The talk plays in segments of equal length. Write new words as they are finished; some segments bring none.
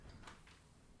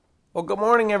Well, good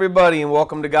morning, everybody, and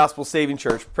welcome to Gospel Saving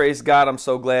Church. Praise God, I'm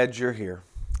so glad you're here.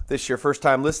 If this is your first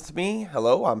time listening to me,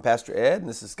 hello, I'm Pastor Ed, and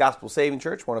this is Gospel Saving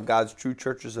Church, one of God's true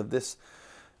churches of this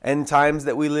end times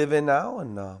that we live in now.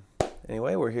 And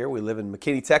anyway, we're here. We live in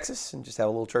McKinney, Texas, and just have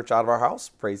a little church out of our house.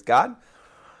 Praise God.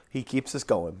 He keeps us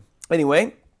going.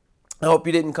 Anyway, I hope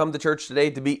you didn't come to church today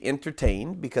to be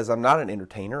entertained, because I'm not an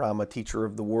entertainer. I'm a teacher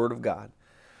of the Word of God.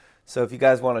 So if you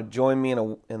guys want to join me in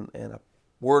a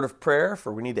word of prayer,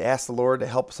 for we need to ask the Lord to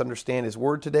help us understand His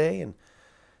Word today and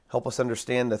help us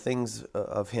understand the things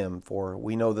of Him. For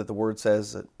we know that the Word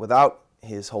says that without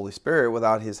His Holy Spirit,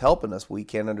 without His helping us, we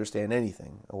can't understand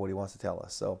anything of what He wants to tell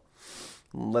us. So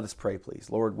let us pray, please.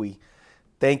 Lord, we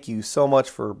thank You so much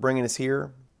for bringing us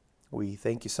here. We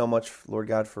thank You so much, Lord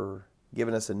God, for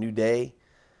giving us a new day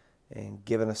and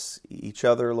giving us each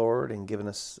other, Lord, and giving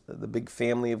us the big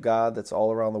family of God that's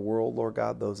all around the world, Lord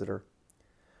God, those that are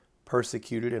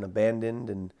persecuted and abandoned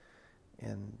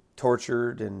and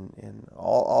tortured and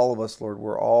all of us, Lord,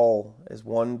 we're all as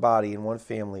one body and one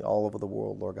family all over the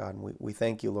world, Lord God. And we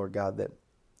thank You, Lord God, that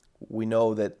we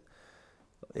know that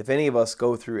if any of us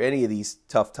go through any of these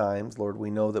tough times, Lord, we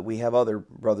know that we have other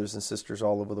brothers and sisters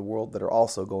all over the world that are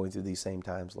also going through these same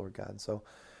times, Lord God. So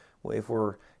if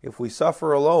we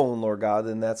suffer alone, Lord God,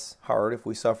 then that's hard. If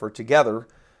we suffer together,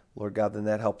 Lord God, then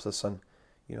that helps us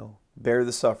bear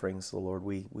the sufferings. So, Lord,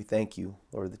 we thank You,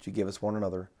 Lord, that You give us one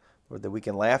another. Lord, that we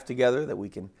can laugh together, that we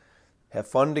can have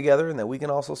fun together, and that we can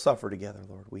also suffer together,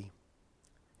 Lord. We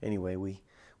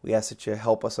ask that You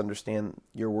help us understand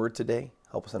Your Word today.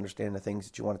 Help us understand the things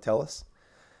that You want to tell us.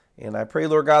 And I pray,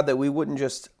 Lord God, that we wouldn't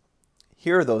just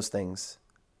hear those things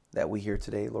that we hear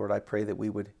today. Lord, I pray that we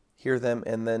would hear them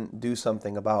and then do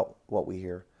something about what we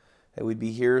hear. That we'd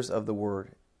be hearers of the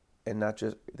Word, and not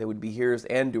just, they would be hearers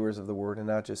and doers of the Word, and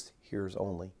not just hearers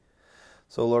only.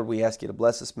 So, Lord, we ask You to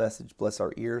bless this message, bless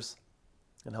our ears,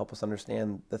 and help us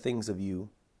understand the things of You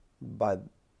by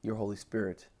Your Holy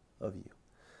Spirit of You.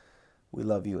 We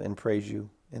love You and praise You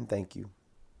and thank You.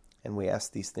 And we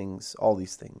ask these things, all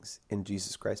these things, in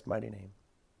Jesus Christ's mighty name.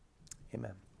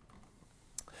 Amen.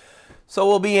 So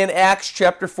we'll be in Acts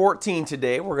chapter 14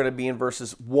 today. We're going to be in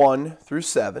verses 1 through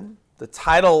 7. The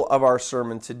title of our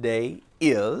sermon today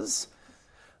is,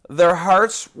 Their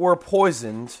Hearts Were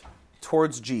Poisoned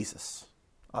Towards Jesus.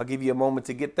 I'll give you a moment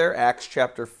to get there. Acts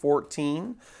chapter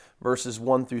 14, verses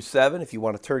 1 through 7. If you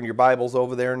want to turn your Bibles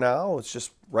over there now, it's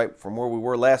just right from where we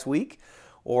were last week.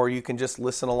 Or you can just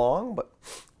listen along, but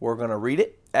we're going to read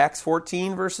it. Acts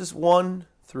 14, verses 1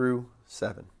 through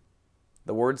 7.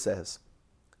 The Word says,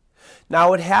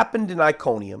 Now it happened in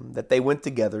Iconium that they went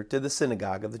together to the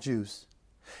synagogue of the Jews,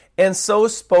 and so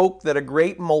spoke that a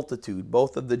great multitude,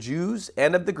 both of the Jews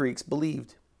and of the Greeks,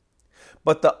 believed.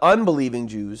 But the unbelieving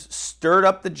Jews stirred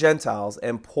up the Gentiles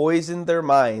and poisoned their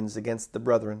minds against the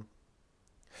brethren.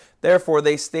 Therefore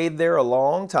they stayed there a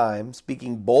long time,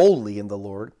 speaking boldly in the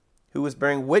Lord, who was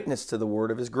bearing witness to the word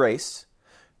of His grace,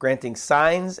 granting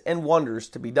signs and wonders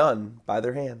to be done by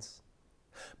their hands.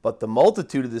 But the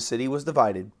multitude of the city was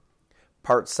divided.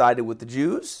 Part sided with the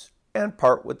Jews, and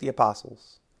part with the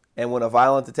apostles. And when a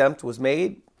violent attempt was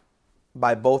made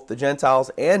by both the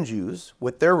Gentiles and Jews,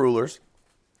 with their rulers,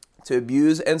 to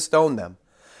abuse and stone them,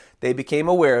 they became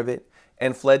aware of it,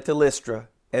 and fled to Lystra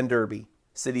and Derbe,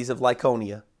 cities of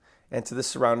Lycaonia, and to the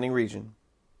surrounding region.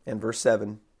 And verse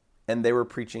 7, and they were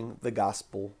preaching the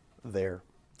gospel there.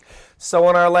 So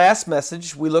in our last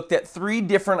message, we looked at 3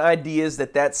 different ideas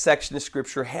that section of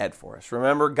Scripture had for us.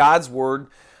 Remember, God's Word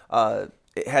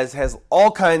it has all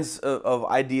kinds of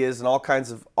ideas and all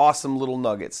kinds of awesome little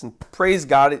nuggets. And praise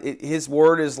God, His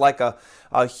Word is like a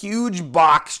huge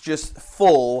box just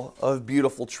full of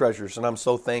beautiful treasures. And I'm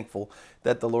so thankful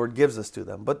that the Lord gives us to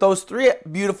them. But those 3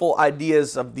 beautiful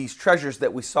ideas of these treasures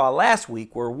that we saw last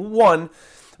week were, 1,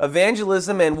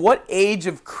 evangelism and what age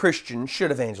of Christian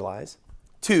should evangelize.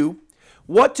 2,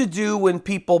 what to do when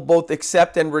people both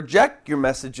accept and reject your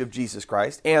message of Jesus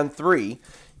Christ. And 3,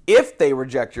 if they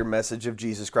reject your message of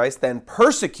Jesus Christ, then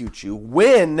persecute you.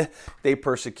 When they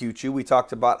persecute you, we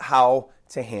talked about how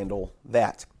to handle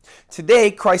that.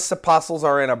 Today, Christ's apostles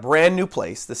are in a brand new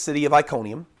place, the city of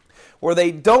Iconium, where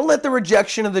they don't let the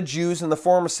rejection of the Jews in the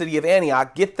former city of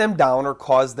Antioch get them down or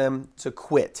cause them to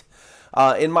quit.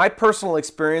 In my personal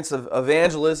experience of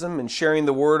evangelism and sharing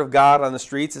the Word of God on the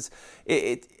streets,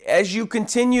 as you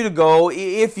continue to go,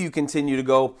 if you continue to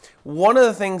go, one of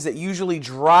the things that usually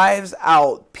drives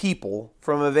out people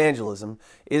from evangelism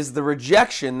is the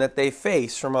rejection that they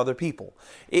face from other people.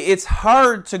 It's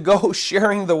hard to go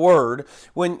sharing the Word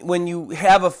when you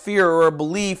have a fear or a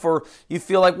belief, or you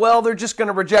feel like, well, they're just going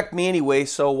to reject me anyway,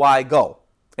 so why go?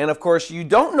 And of course, you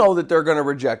don't know that they're going to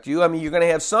reject you. I mean, you're going to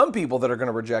have some people that are going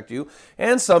to reject you,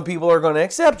 and some people are going to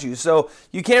accept you. So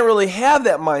you can't really have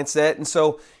that mindset. And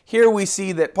so here we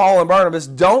see that Paul and Barnabas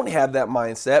don't have that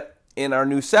mindset in our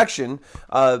new section.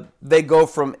 They go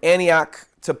from Antioch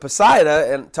to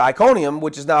Pisidia and to Iconium,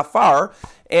 which is not far.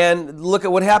 And look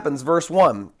at what happens, verse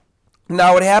 1.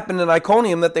 Now it happened in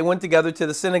Iconium that they went together to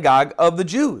the synagogue of the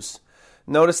Jews.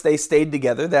 Notice they stayed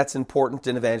together. That's important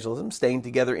in evangelism, staying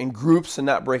together in groups and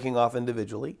not breaking off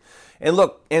individually. And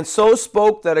look, and so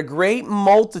spoke that a great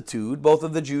multitude, both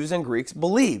of the Jews and Greeks,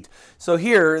 believed. So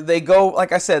here they go,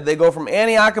 like I said, they go from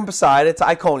Antioch and Pisidia to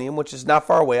Iconium, which is not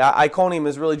far away. Iconium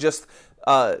is really just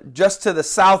to the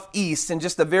southeast and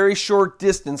just a very short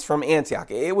distance from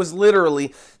Antioch. It was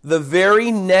literally the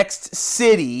very next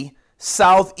city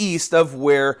southeast of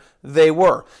where they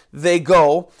were. They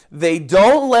go, they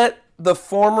don't let the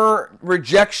former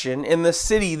rejection in the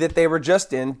city that they were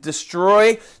just in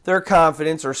destroy their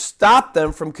confidence or stop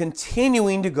them from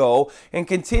continuing to go and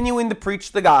continuing to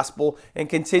preach the gospel and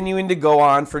continuing to go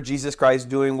on for Jesus Christ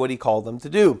doing what he called them to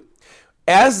do.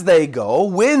 As they go,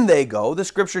 when they go, the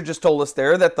scripture just told us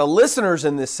there that the listeners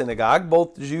in this synagogue,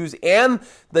 both the Jews and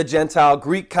the Gentile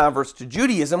Greek converts to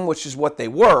Judaism, which is what they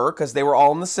were, because they were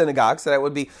all in the synagogue, so that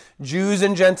would be Jews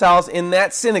and Gentiles in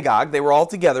that synagogue. They were all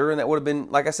together, and that would have been,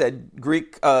 like I said,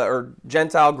 Greek or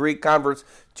Gentile Greek converts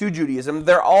to Judaism.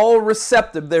 They're all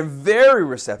receptive. They're very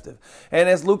receptive. And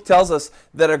as Luke tells us,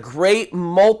 that a great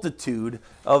multitude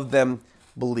of them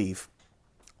believe.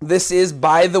 This is,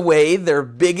 by the way, their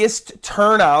biggest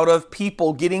turnout of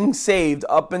people getting saved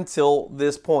up until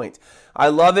this point. I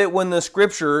love it when the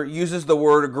scripture uses the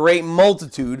word great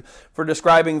multitude for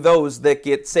describing those that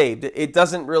get saved. It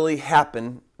doesn't really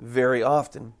happen very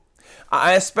often.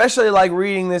 I especially like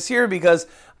reading this here because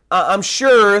I'm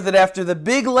sure that after the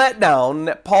big letdown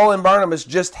that Paul and Barnabas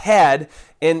just had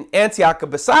in Antioch of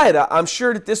Pisidia, I'm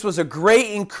sure that this was a great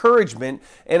encouragement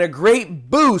and a great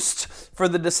boost for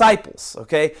the disciples,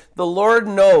 okay? The Lord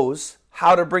knows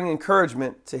how to bring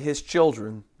encouragement to his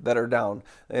children that are down.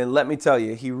 And let me tell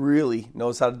you, he really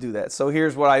knows how to do that. So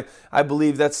here's what I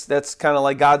believe that's kind of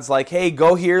like God's like, hey,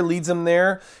 go here, leads them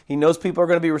there. He knows people are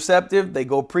going to be receptive. They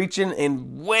go preaching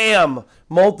and wham,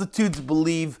 multitudes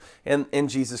believe in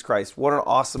Jesus Christ. What an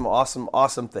awesome, awesome,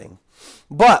 awesome thing.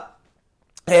 But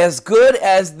as good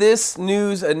as this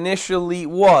news initially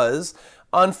was,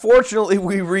 unfortunately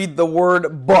we read the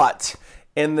word but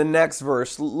in the next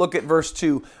verse. Look at verse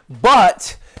 2.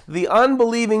 But the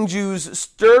unbelieving Jews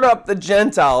stirred up the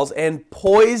Gentiles and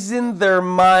poisoned their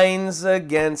minds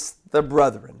against the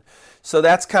brethren. So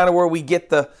that's kind of where we get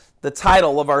the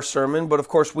title of our sermon. But of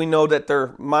course we know that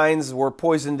their minds were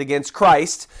poisoned against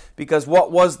Christ, because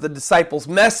what was the disciples'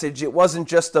 message? It wasn't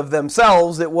just of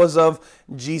themselves, it was of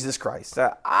Jesus Christ.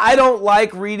 I don't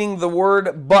like reading the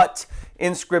word but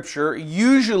in Scripture.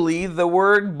 Usually the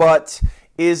word but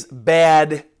is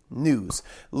bad news.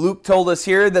 Luke told us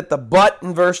here that the but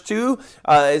in verse 2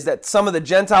 is that some of the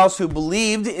Gentiles who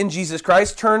believed in Jesus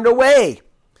Christ turned away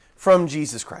from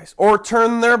Jesus Christ or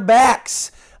turned their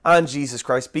backs on Jesus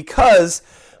Christ because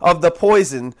of the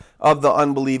poison of the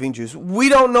unbelieving Jews. We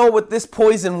don't know what this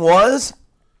poison was,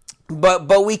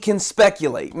 but we can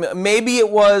speculate. Maybe it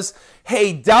was,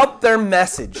 hey, doubt their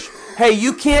message. Hey,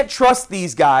 you can't trust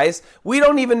these guys. We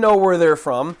don't even know where they're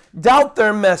from. Doubt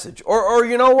their message. Or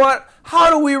you know what? How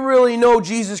do we really know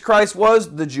Jesus Christ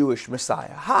was the Jewish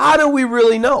Messiah? How do we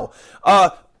really know?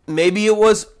 Maybe it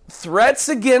was threats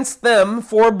against them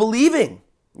for believing.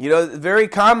 You know, very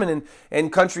common in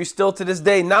countries still to this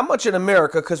day. Not much in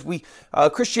America, because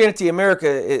Christianity in America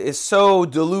is so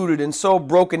diluted and so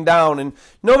broken down, and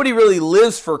nobody really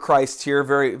lives for Christ here.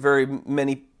 Very, very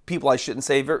many people, I shouldn't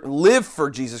say, live for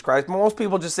Jesus Christ. Most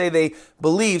people just say they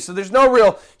believe. So there's no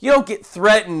real, you don't get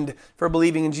threatened for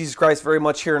believing in Jesus Christ very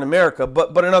much here in America.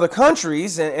 But in other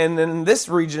countries, and in this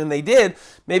region they did,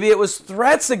 maybe it was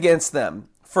threats against them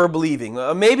for believing.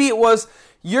 Maybe it was,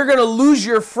 you're going to lose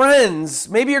your friends.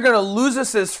 Maybe you're going to lose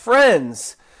us as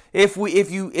friends if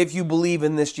you believe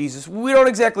in this Jesus. We don't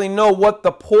exactly know what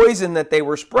the poison that they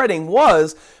were spreading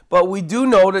was, but we do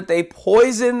know that they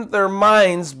poisoned their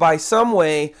minds by some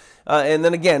way. And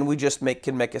then again, we just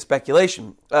can make a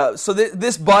speculation. So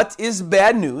this but is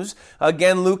bad news.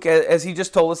 Again, Luke, as he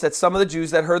just told us, that some of the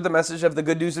Jews that heard the message of the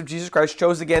good news of Jesus Christ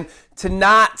chose again to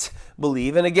not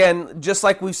believe. And again, just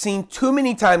like we've seen too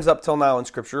many times up till now in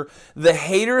Scripture, the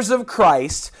haters of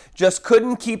Christ just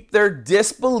couldn't keep their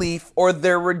disbelief or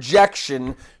their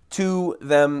rejection to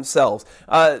themselves.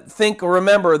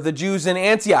 Remember the Jews in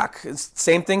Antioch.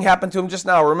 Same thing happened to them just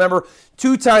now. Remember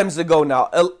 2 times ago now,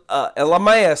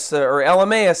 Elamias,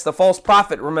 the false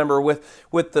prophet. Remember with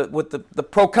the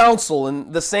proconsul,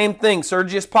 and the same thing,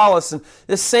 Sergius Paulus, and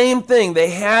the same thing. They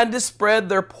had to spread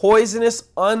their poisonous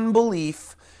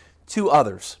unbelief to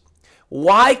others.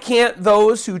 Why can't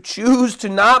those who choose to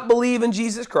not believe in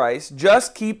Jesus Christ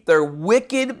just keep their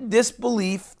wicked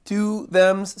disbelief to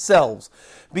themselves?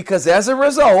 Because as a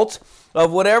result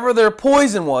of whatever their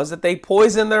poison was, that they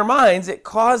poisoned their minds, it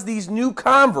caused these new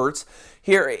converts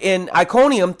here in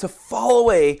Iconium to fall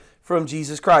away from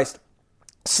Jesus Christ.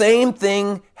 Same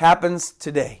thing happens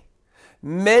today.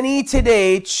 Many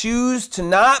today choose to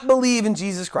not believe in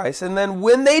Jesus Christ, and then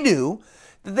when they do,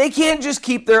 they can't just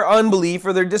keep their unbelief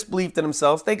or their disbelief to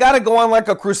themselves. They got to go on like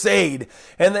a crusade.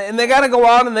 And they got to go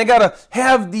out and they got to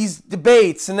have these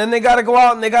debates. And then they got to go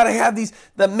out and they got to have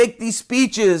make these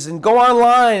speeches and go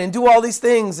online and do all these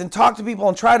things and talk to people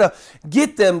and try to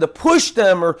get them, to push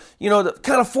them, or, to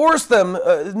kind of force them,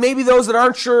 maybe those that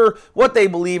aren't sure what they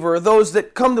believe, or those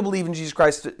that come to believe in Jesus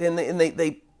Christ, and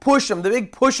they push them. The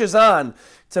big push is on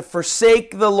to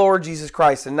forsake the Lord Jesus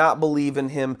Christ and not believe in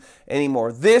Him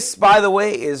anymore. This, by the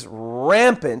way, is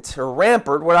rampant,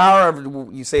 however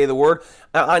you say the word,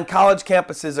 on college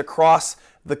campuses across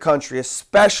the country,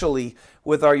 especially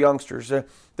with our youngsters.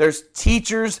 There's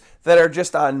teachers that are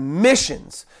just on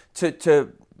missions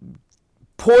to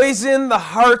poison the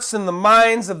hearts and the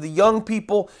minds of the young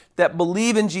people that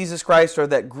believe in Jesus Christ, or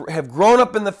that have grown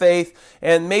up in the faith,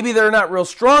 and maybe they're not real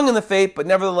strong in the faith, but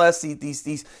nevertheless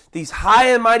these high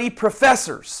and mighty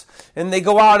professors, and they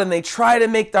go out and they try to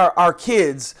make our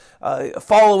kids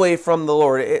fall away from the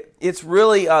Lord. It's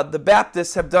really, the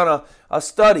Baptists have done a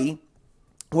study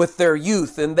with their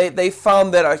youth, and they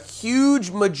found that a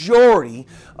huge majority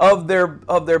of their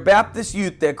Baptist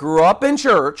youth that grew up in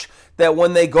church, that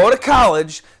when they go to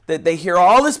college, that they hear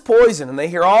all this poison, and they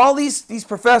hear all these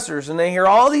professors, and they hear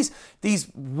all these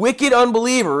wicked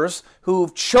unbelievers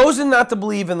who've chosen not to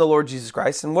believe in the Lord Jesus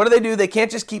Christ. And what do? They can't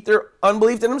just keep their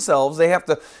unbelief to themselves. They have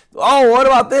to, what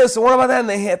about this and what about that? And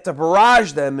they have to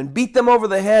barrage them and beat them over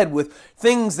the head with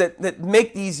things that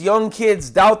make these young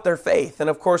kids doubt their faith. And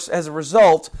of course, as a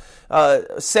result,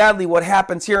 sadly, what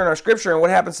happens here in our scripture and what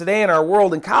happens today in our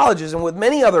world in colleges and with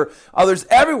many others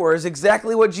everywhere is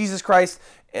exactly what Jesus Christ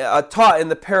taught in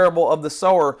the parable of the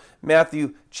sower,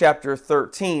 Matthew chapter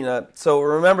 13. So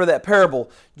remember that parable.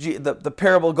 The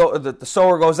parable, the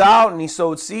sower goes out and he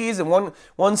sowed seeds, and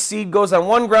one seed goes on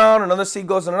one ground, another seed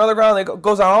goes on another ground. It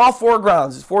goes on all 4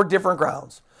 grounds. It's 4 different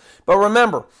grounds. But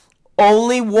remember,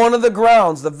 only one of the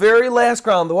grounds, the very last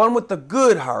ground, the one with the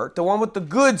good heart, the one with the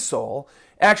good soul,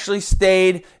 actually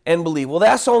stayed and believed. Well,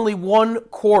 that's only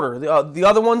 1/4. The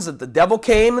other ones, that the devil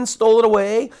came and stole it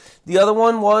away. The other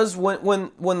one was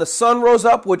when the sun rose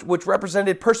up, which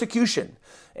represented persecution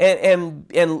and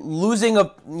losing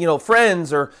of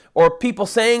friends or people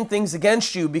saying things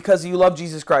against you because you love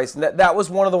Jesus Christ. And that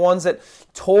was one of the ones that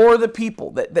tore the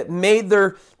people, that made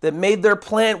their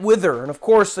plant wither. And of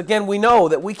course, again, we know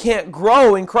that we can't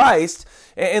grow in Christ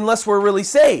unless we're really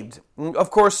saved.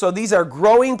 Of course, so these are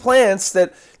growing plants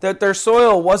that their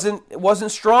soil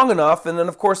wasn't strong enough, and then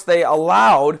of course they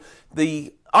allowed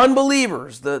the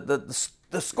unbelievers, the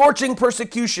scorching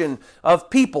persecution of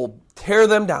people, tear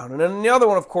them down. And then the other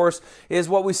one, of course, is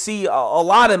what we see a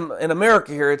lot in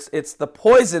America here. It's the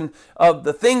poison of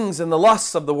the things and the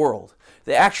lusts of the world.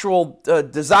 The actual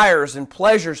desires and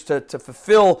pleasures to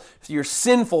fulfill your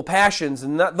sinful passions,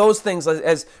 and those things,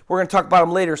 as we're going to talk about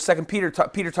them later. Peter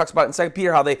talks about it in 2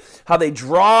 Peter how they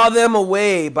draw them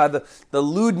away by the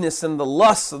lewdness and the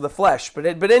lusts of the flesh. But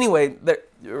anyway, the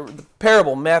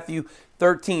parable, Matthew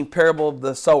 13, parable of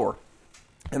the sower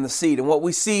and the seed. And what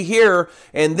we see here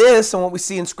in this, and what we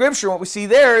see in Scripture, and what we see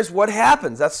there is what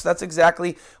happens. That's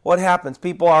exactly what happens.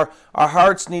 People, our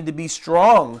hearts need to be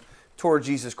strong toward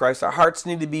Jesus Christ. Our hearts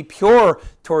need to be pure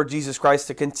toward Jesus Christ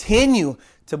to continue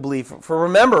to believe. For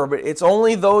remember, it's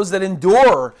only those that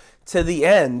endure to the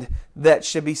end that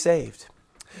should be saved.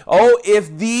 Oh,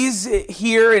 if these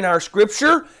here in our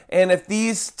scripture, and if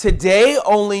these today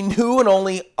only knew and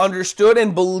only understood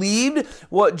and believed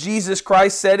what Jesus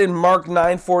Christ said in Mark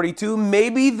 9:42,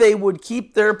 maybe they would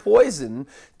keep their poison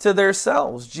to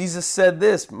themselves. Jesus said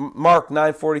this, Mark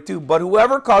 9:42, "But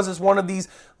whoever causes one of these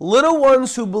little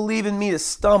ones who believe in me to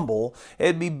stumble,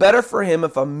 it'd be better for him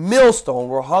if a millstone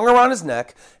were hung around his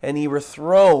neck and he were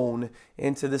thrown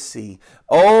into the sea."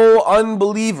 Oh,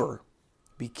 unbeliever,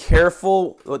 be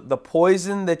careful with the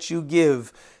poison that you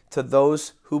give to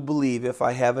those who believe, if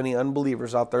I have any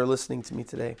unbelievers out there listening to me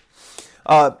today.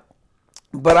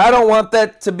 But I don't want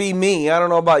that to be me. I don't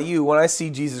know about you. When I see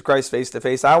Jesus Christ face to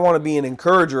face, I want to be an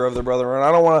encourager of the brethren.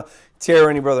 I don't want to tear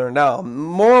any brethren down.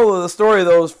 Moral of the story,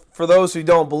 for those who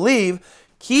don't believe,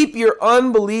 keep your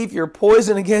unbelief, your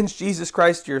poison against Jesus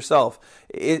Christ to yourself.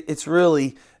 It's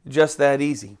really just that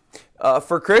easy.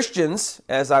 For Christians,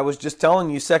 as I was just telling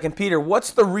you, 2 Peter,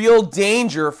 what's the real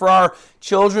danger for our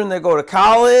children that go to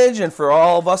college and for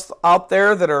all of us out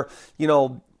there that are,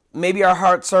 maybe our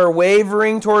hearts are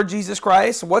wavering toward Jesus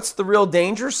Christ? What's the real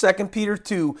danger? 2 Peter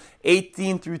 2,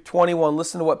 18 through 21.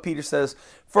 Listen to what Peter says.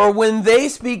 For when they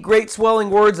speak great swelling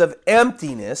words of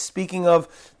emptiness, speaking of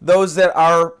those that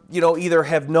are, either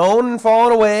have known and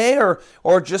fallen away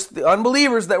or just the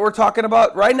unbelievers that we're talking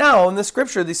about right now in the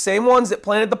scripture, the same ones that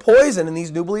planted the poison in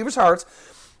these new believers' hearts.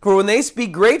 For when they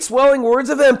speak great swelling words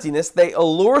of emptiness, they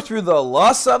allure through the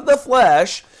lusts of the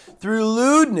flesh, through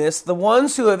lewdness, the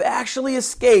ones who have actually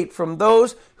escaped from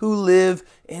those who live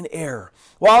in error.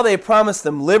 While they promise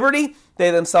them liberty,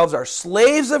 they themselves are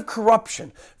slaves of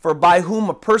corruption, for by whom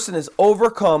a person is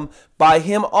overcome, by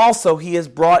him also he is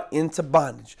brought into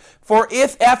bondage. For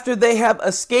if after they have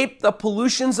escaped the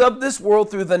pollutions of this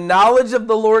world through the knowledge of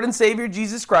the Lord and Savior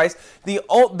Jesus Christ,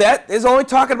 that is only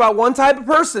talking about one type of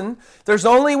person. There's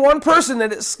only one person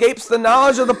that escapes the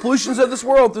knowledge of the pollutions of this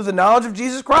world through the knowledge of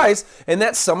Jesus Christ, and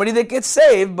that's somebody that gets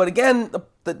saved. But again,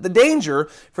 the danger,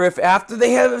 for if after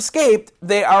they have escaped,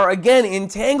 they are again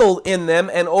entangled in them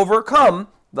and overcome,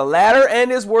 the latter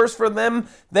end is worse for them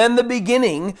than the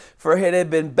beginning, for it had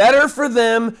been better for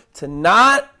them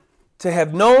to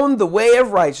have known the way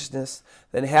of righteousness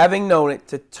than having known it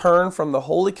to turn from the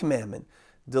holy commandment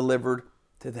delivered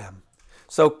to them.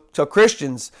 So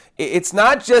Christians, it's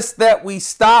not just that we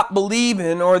stop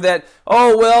believing or that,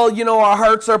 our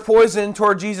hearts are poisoned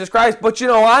toward Jesus Christ, but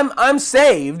I'm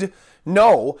saved.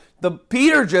 No,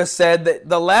 Peter just said that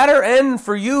the latter end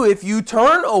for you, if you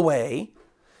turn away,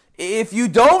 if you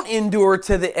don't endure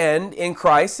to the end in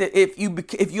Christ, if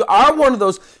you are one of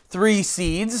those three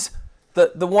seeds,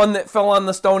 the one that fell on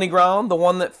the stony ground, the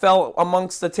one that fell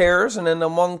amongst the tares, and then the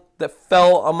one that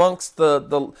fell amongst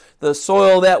the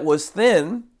soil that was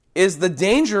thin, is the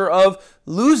danger of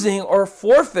losing or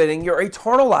forfeiting your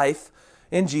eternal life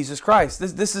in Jesus Christ.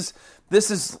 This is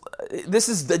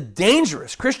the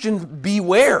dangerous. Christians,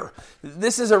 beware.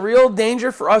 This is a real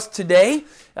danger for us today.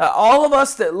 All of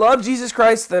us that love Jesus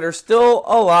Christ that are still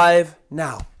alive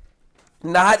now.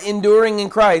 Not enduring in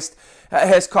Christ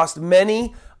has cost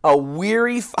many a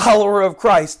weary follower of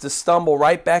Christ to stumble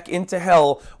right back into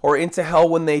hell, or into hell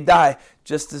when they die,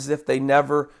 just as if they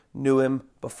never knew him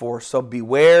before. So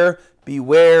beware,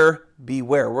 beware,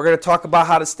 beware. We're going to talk about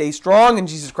how to stay strong in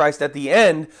Jesus Christ at the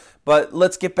end, but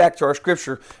let's get back to our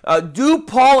scripture. Do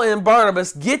Paul and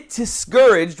Barnabas get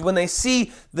discouraged when they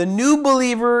see the new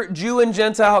believer, Jew and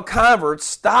Gentile converts,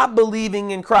 stop believing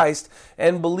in Christ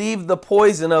and believe the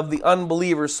poison of the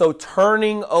unbelievers, so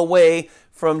turning away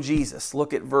from Jesus?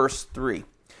 Look at verse 3.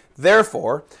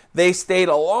 Therefore, they stayed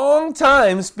a long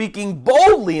time speaking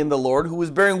boldly in the Lord, who was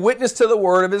bearing witness to the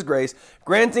word of his grace,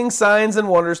 granting signs and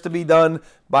wonders to be done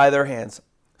by their hands.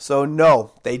 So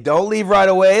no, they don't leave right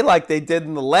away like they did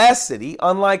in the last city,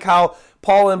 unlike how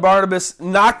Paul and Barnabas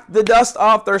knocked the dust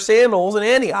off their sandals in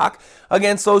Antioch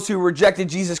against those who rejected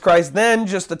Jesus Christ then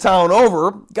just a town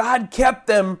over. God kept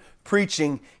them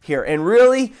preaching here. And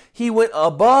really, he went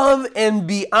above and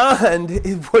beyond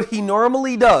what he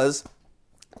normally does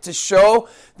to show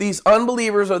these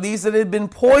unbelievers, or these that had been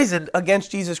poisoned against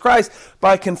Jesus Christ,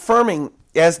 by confirming,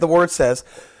 as the word says,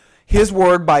 his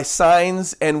word by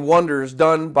signs and wonders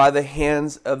done by the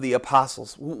hands of the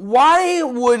apostles. Why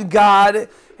would God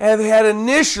have had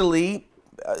initially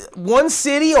one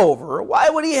city over? Why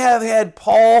would he have had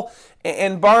Paul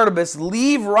and Barnabas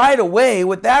leave right away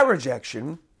with that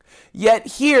rejection? Yet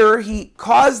here he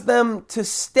caused them to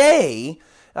stay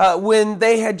when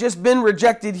they had just been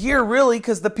rejected here, really,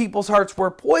 because the people's hearts were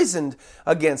poisoned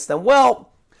against them. Well,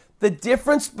 the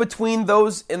difference between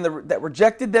those that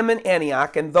rejected them in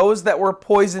Antioch and those that were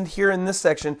poisoned here in this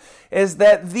section is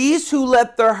that these who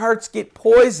let their hearts get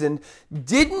poisoned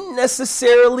didn't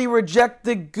necessarily reject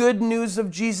the good news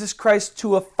of Jesus Christ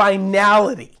to a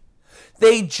finality.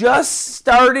 They just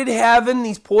started having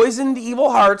these poisoned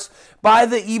evil hearts by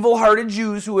the evil-hearted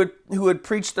Jews who had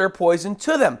preached their poison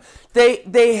to them.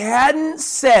 They hadn't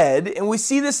said, and we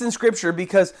see this in Scripture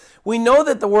because we know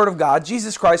that the Word of God,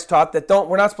 Jesus Christ taught that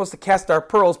we're not supposed to cast our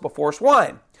pearls before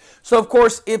swine. So, of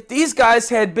course, if these guys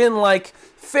had been like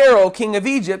Pharaoh, king of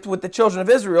Egypt, with the children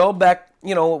of Israel back,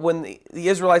 when the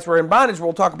Israelites were in bondage,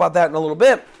 we'll talk about that in a little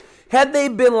bit. Had they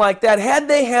been like that, had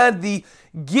they had the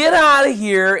get out of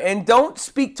here and don't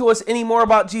speak to us anymore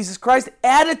about Jesus Christ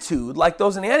attitude, like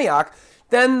those in Antioch,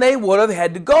 then they would have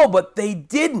had to go, but they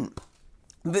didn't.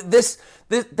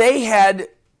 They had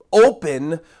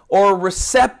open or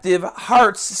receptive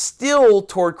hearts still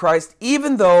toward Christ,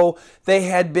 even though they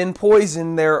had been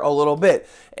poisoned there a little bit.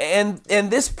 And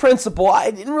this principle,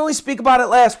 I didn't really speak about it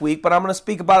last week, but I'm going to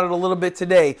speak about it a little bit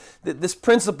today. This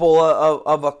principle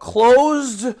of a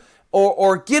closed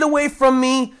or get away from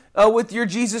me with your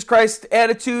Jesus Christ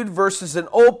attitude versus an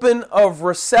open of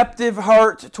receptive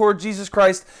heart toward Jesus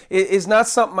Christ is not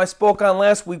something I spoke on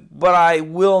last week, but I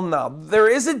will now. There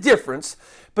is a difference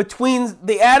between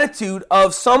the attitude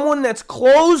of someone that's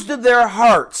closed their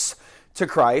hearts to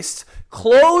Christ,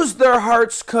 closed their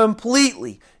hearts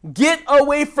completely. Get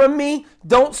away from me.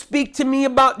 Don't speak to me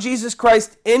about Jesus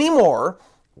Christ anymore.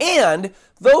 And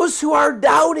those who are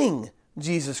doubting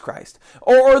Jesus Christ,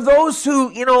 or those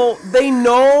who, they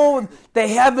know they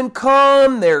haven't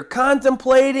come, they're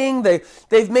contemplating,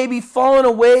 they've maybe fallen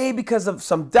away because of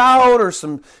some doubt or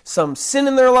some sin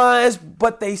in their lives,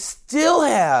 but they still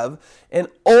have an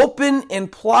open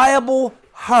and pliable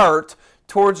heart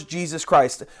towards Jesus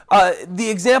Christ. The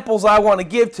examples I want to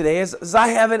give today is I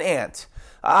have an aunt.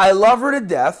 I love her to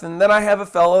death, and then I have a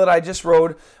fellow that I just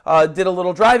did a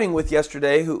little driving with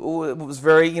yesterday who was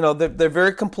very, they're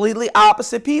very completely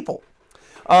opposite people.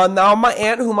 Now my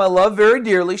aunt, whom I love very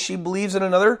dearly, she believes in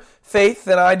another faith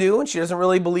than I do, and she doesn't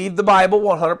really believe the Bible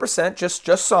 100%,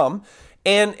 just some.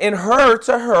 And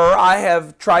to her, I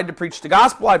have tried to preach the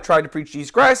gospel, I've tried to preach Jesus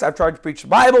Christ, I've tried to preach the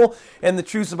Bible and the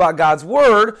truths about God's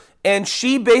Word, and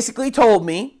she basically told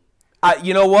me,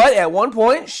 you know what, at one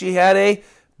point she had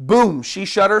boom, she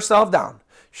shut herself down.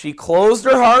 She closed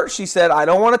her heart. She said, I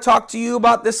don't want to talk to you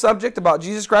about this subject, about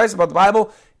Jesus Christ, about the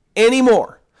Bible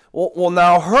anymore. Well,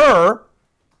 now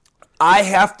I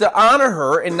have to honor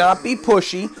her and not be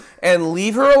pushy and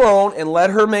leave her alone and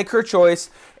let her make her choice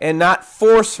and not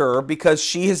force her because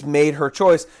she has made her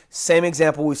choice. Same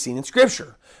example we've seen in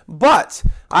Scripture. But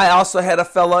I also had a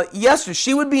fella yesterday.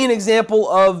 She would be an example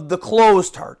of the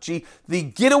closed heart. The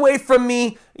get away from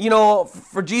me,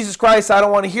 for Jesus Christ, I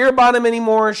don't want to hear about him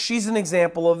anymore. She's an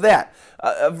example of that.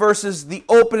 Versus the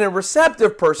open and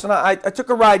receptive person. I took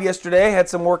a ride yesterday. I had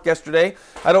some work yesterday.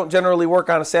 I don't generally work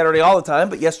on a Saturday all the time,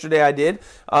 but yesterday I did.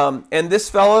 And this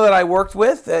fellow that I worked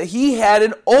with, he had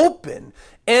an open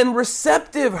and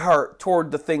receptive heart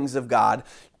toward the things of God,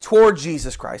 toward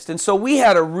Jesus Christ. And so we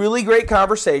had a really great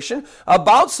conversation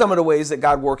about some of the ways that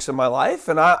God works in my life.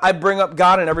 And I bring up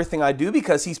God in everything I do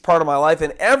because he's part of my life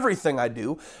in everything I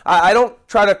do. I don't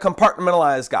try to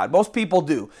compartmentalize God. Most people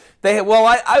do.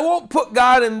 I won't put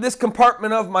God in this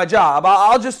compartment of my job.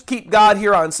 I'll just keep God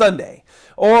here on Sunday.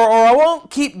 Or I won't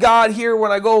keep God here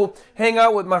when I go hang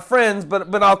out with my friends,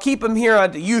 but I'll keep him here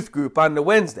on the youth group on the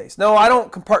Wednesdays. No, I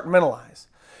don't compartmentalize.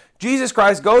 Jesus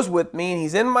Christ goes with me, and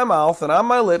he's in my mouth and on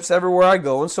my lips everywhere I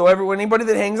go. And so anybody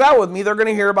that hangs out with me, they're going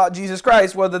to hear about Jesus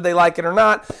Christ, whether they like it or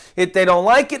not. If they don't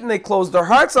like it and they close their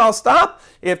hearts, I'll stop.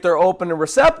 If they're open and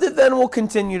receptive, then we'll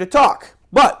continue to talk.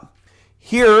 But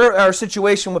here, our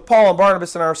situation with Paul and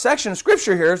Barnabas in our section of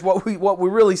Scripture here is what we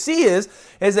really see is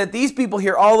that these people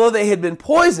here, although they had been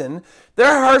poisoned,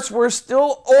 their hearts were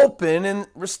still open and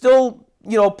were still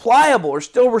pliable or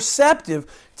still receptive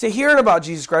to hearing about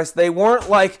Jesus Christ. They weren't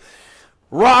like,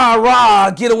 rah, rah,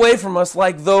 get away from us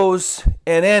like those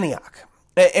in Antioch.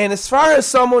 And as far as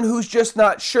someone who's just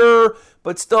not sure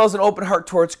but still has an open heart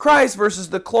towards Christ versus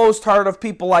the closed heart of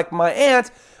people like my aunt,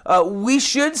 we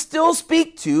should still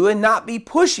speak to and not be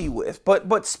pushy with,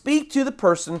 but speak to the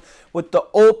person with the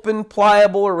open,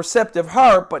 pliable, or receptive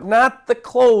heart, but not the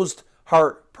closed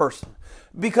heart person.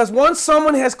 Because once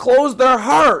someone has closed their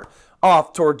heart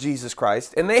off toward Jesus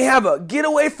Christ, and they have a get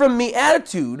away from me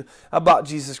attitude about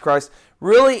Jesus Christ,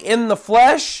 really in the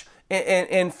flesh,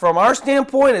 and from our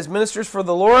standpoint as ministers for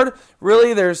the Lord,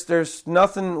 really there's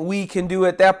nothing we can do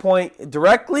at that point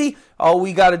directly. All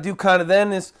we got to do kind of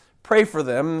then is pray for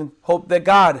them and hope that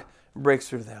God breaks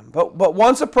through them. But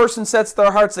once a person sets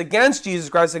their hearts against Jesus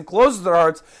Christ and closes their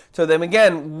hearts to them,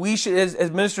 again, we should,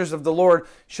 as ministers of the Lord,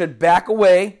 should back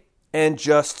away and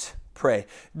just pray.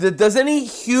 Does any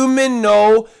human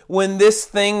know when this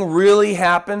thing really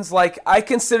happens? Like, I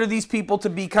consider these people to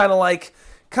be kind of like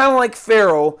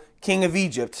Pharaoh, king of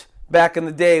Egypt, back in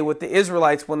the day with the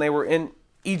Israelites when they were in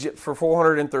Egypt for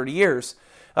 430 years.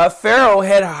 Pharaoh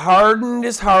had hardened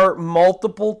his heart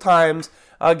multiple times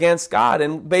against God.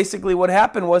 And basically what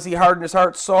happened was he hardened his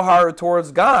heart so hard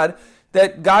towards God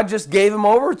that God just gave him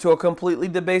over to a completely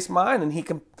debased mind. And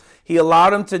he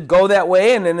allowed him to go that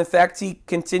way. And in fact, he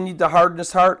continued to harden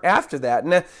his heart after that.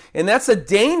 And that's a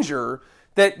danger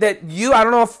that you, I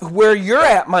don't know where you're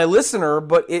at, my listener,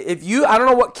 but if you, I don't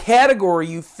know what category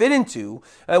you fit into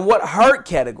and what heart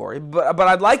category, but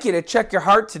I'd like you to check your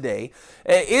heart today.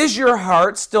 Is your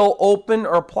heart still open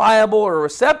or pliable or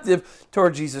receptive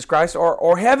toward Jesus Christ,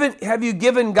 or have you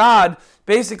given God,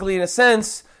 basically in a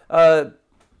sense, have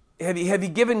you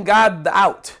given God the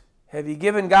out? Have you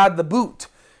given God the boot?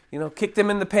 Kicked him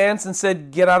in the pants and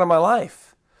said, "Get out of my life."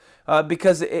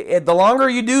 Because the longer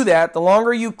you do that, the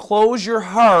longer you close your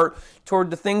heart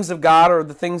toward the things of God or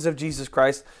the things of Jesus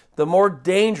Christ, the more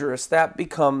dangerous that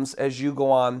becomes as you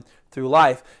go on through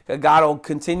life. God will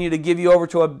continue to give you over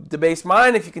to a debased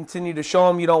mind if you continue to show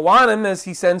him you don't want him, as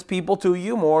he sends people to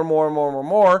you more and more and more and more and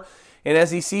more. And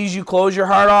as he sees you close your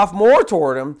heart off more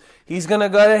toward him, he's going to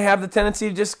go ahead and have the tendency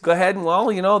to just go ahead and,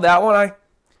 that one,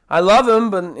 I love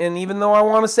him, and even though I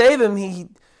want to save him, he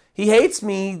hates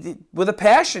me with a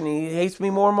passion. He hates me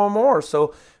more and more and more.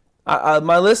 So,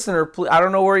 my listener, please, I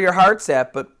don't know where your heart's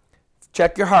at, but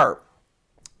check your heart.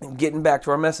 And getting back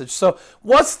to our message. So,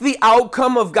 what's the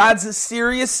outcome of God's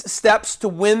serious steps to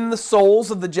win the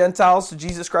souls of the Gentiles to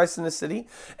Jesus Christ in the city?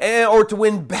 Or to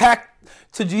win back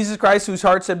to Jesus Christ, whose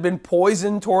hearts had been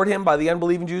poisoned toward him by the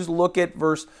unbelieving Jews? Look at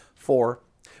verse 4.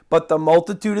 But the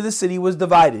multitude of the city was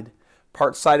divided.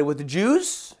 Part sided with the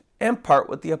Jews, and part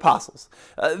with the apostles.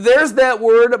 There's that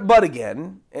word, but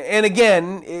again. And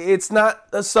again, it's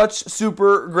not such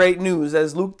super great news,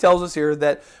 as Luke tells us here,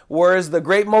 that whereas the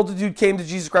great multitude came to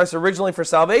Jesus Christ originally for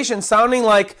salvation, sounding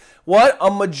like, what?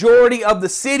 A majority of the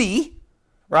city,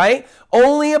 right?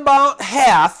 Only about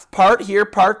half, part here,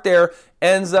 part there,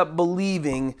 ends up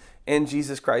believing in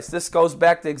Jesus Christ. This goes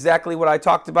back to exactly what I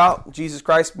talked about. Jesus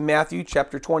Christ, Matthew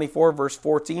chapter 24, verse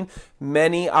 14.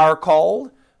 Many are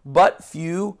called, but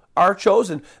few are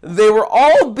chosen. They were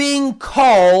all being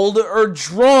called or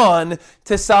drawn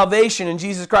to salvation in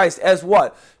Jesus Christ as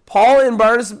what? Paul and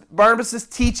Barnabas'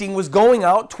 teaching was going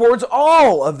out towards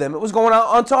all of them. It was going out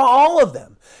onto all of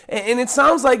them. And it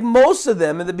sounds like most of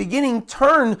them in the beginning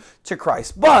turned to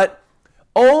Christ, but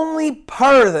only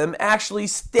part of them actually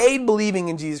stayed believing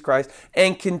in Jesus Christ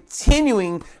and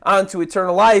continuing on to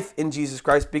eternal life in Jesus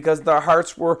Christ, because their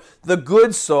hearts were the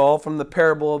good soil from the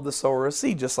parable of the sower of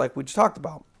seed, just like we just talked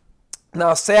about.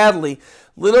 Now, sadly,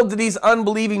 little did these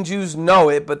unbelieving Jews know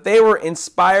it, but they were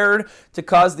inspired to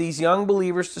cause these young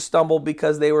believers to stumble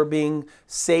because they were being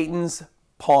Satan's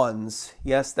pawns.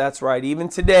 Yes, that's right. Even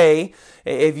today,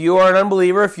 if you are an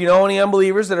unbeliever, if you know any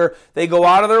unbelievers they go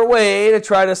out of their way to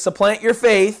try to supplant your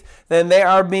faith, then they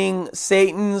are being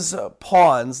Satan's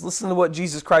pawns. Listen to what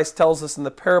Jesus Christ tells us in the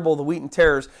parable of the wheat and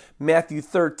tares, Matthew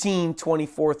 13,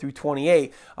 24 through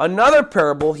 28. Another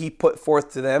parable he put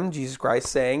forth to them, Jesus Christ,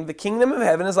 saying, "The kingdom of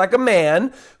heaven is like a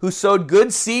man who sowed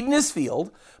good seed in his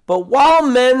field, but while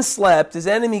men slept, his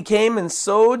enemy came and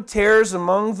sowed tares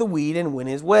among the wheat and went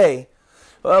his way.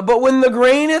 But when the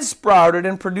grain had sprouted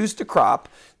and produced a crop,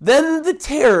 then the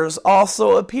tares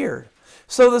also appeared.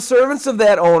 So the servants of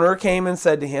that owner came and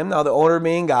said to him," now the owner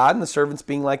being God, and the servants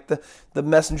being like the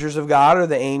messengers of God or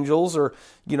the angels or,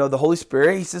 the Holy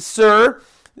Spirit. He says, "Sir,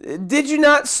 did you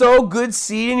not sow good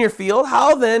seed in your field?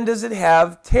 How then does it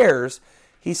have tares?"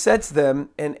 He said to them,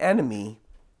 "An enemy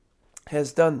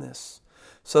has done this."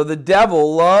 So the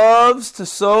devil loves to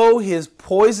sow his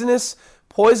poisonous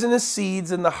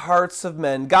seeds in the hearts of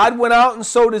men. God went out and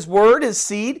sowed his word, his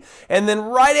seed, and then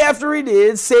right after he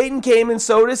did, Satan came and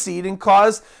sowed his seed and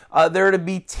caused there to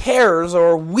be tares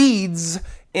or weeds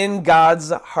in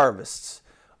God's harvests.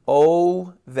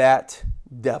 Oh, that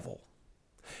devil.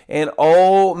 And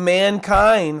oh,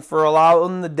 mankind for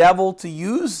allowing the devil to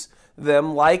use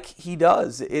them like he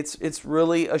does. It's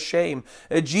really a shame.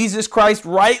 Jesus Christ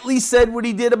rightly said what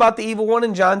he did about the evil one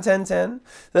in John 10:10.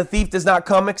 "The thief does not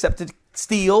come except to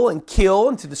steal and kill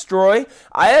and to destroy.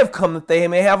 I have come that they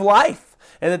may have life,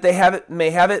 and that they may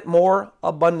have it more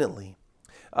abundantly."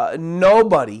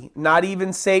 Nobody, not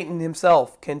even Satan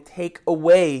himself, can take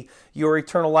away your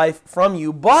eternal life from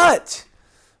you. But,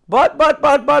 there's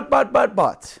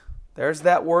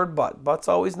that word but. But's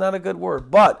always not a good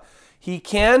word. But he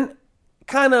can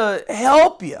kind of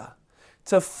help you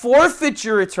to forfeit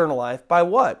your eternal life by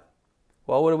what?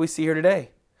 Well, what do we see here today?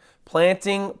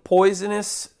 Planting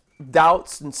poisonous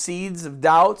doubts and seeds of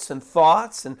doubts and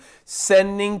thoughts, and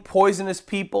sending poisonous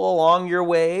people along your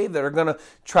way that are going to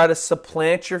try to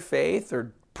supplant your faith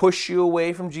or push you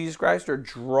away from Jesus Christ or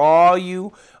draw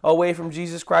you away from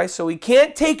Jesus Christ. So he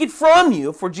can't take it from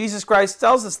you, for Jesus Christ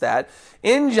tells us that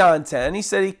in John 10. He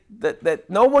said that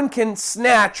no one can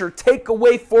snatch or take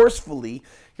away forcefully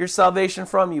your salvation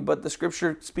from you. But the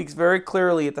Scripture speaks very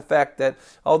clearly at the fact that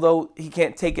although he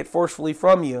can't take it forcefully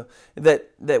from you,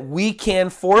 that we can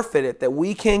forfeit it, that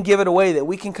we can give it away, that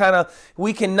we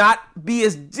can not be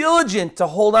as diligent to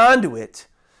hold on to it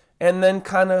and then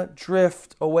kind of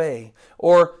drift away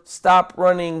or stop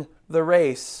running the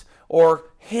race or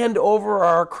hand over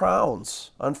our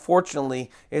crowns. Unfortunately,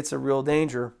 it's a real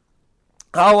danger.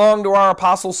 How long do our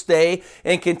apostles stay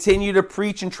and continue to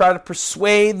preach and try to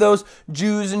persuade those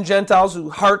Jews and Gentiles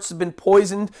whose hearts have been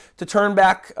poisoned to turn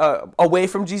back away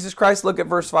from Jesus Christ? Look at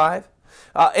verse 5.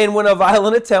 And when a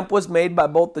violent attempt was made by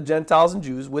both the Gentiles and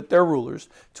Jews with their rulers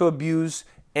to abuse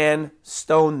and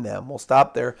stone them. We'll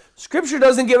stop there. Scripture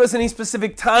doesn't give us any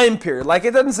specific time period. Like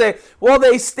it doesn't say, well,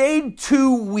 they stayed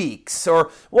 2 weeks,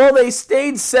 or, well, they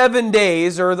stayed 7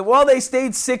 days, or, well, they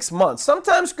stayed 6 months.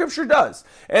 Sometimes Scripture does.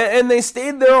 And they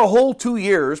stayed there a whole 2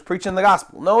 years preaching the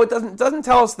gospel. No, it doesn't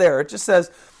tell us there. It just says,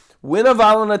 when a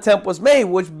violent attempt was made,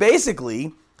 which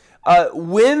basically,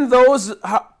 when those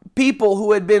people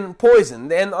who had been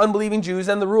poisoned, and unbelieving Jews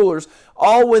and the rulers,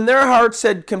 all when their hearts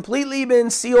had completely been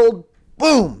sealed,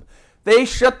 boom, they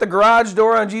shut the garage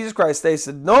door on Jesus Christ. They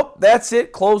said, nope, that's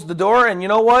it, close the door. And you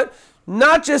know what?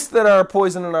 Not just that our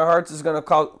poison in our hearts is going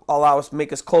to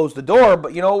make us close the door,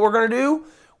 but you know what we're going to do?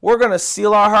 We're going to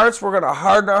seal our hearts. We're going to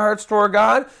harden our hearts toward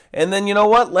God. And then you know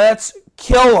what? Let's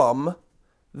kill them.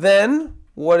 Then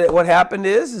what happened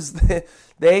is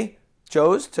they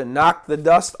chose to knock the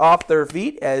dust off their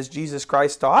feet as Jesus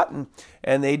Christ taught,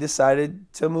 and they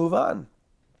decided to move on.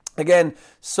 Again,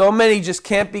 so many just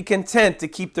can't be content to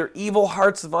keep their evil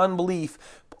hearts of unbelief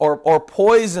or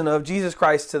poison of Jesus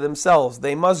Christ to themselves.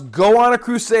 They must go on a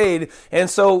crusade and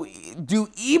so do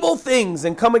evil things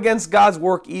and come against God's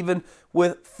work even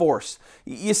with force.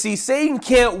 You see, Satan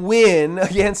can't win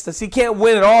against us. He can't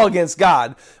win at all against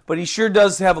God, but he sure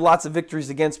does have lots of victories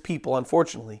against people,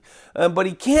 unfortunately. But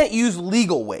he can't use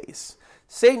legal ways.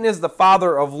 Satan is the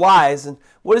father of lies, and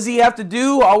what does he have to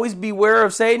do? Always beware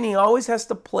of Satan. He always has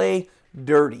to play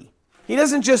dirty. He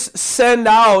doesn't just send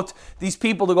out these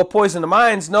people to go poison the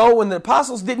minds. No, when the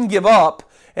apostles didn't give up,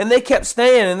 and they kept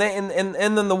staying,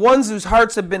 and then the ones whose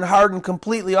hearts have been hardened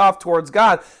completely off towards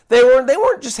God, they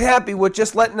weren't just happy with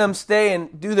just letting them stay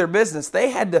and do their business.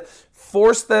 They had to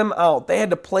force them out. They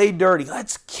had to play dirty.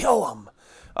 Let's kill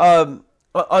them.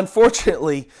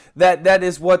 Unfortunately, that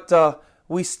is what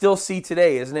we still see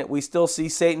today, isn't it? We still see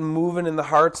Satan moving in the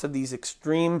hearts of these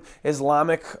extreme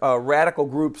Islamic radical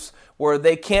groups where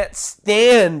they can't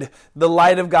stand the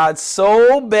light of God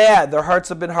so bad. Their hearts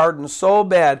have been hardened so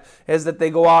bad as that they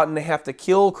go out and they have to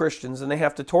kill Christians and they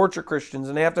have to torture Christians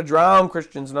and they have to drown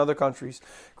Christians in other countries.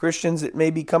 Christians that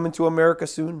may be coming to America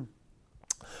soon.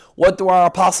 What do our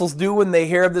apostles do when they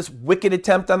hear of this wicked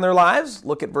attempt on their lives?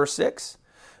 Look at verse 6.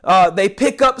 They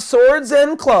pick up swords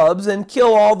and clubs and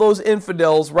kill all those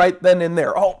infidels right then and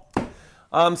there. Oh,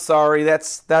 I'm sorry.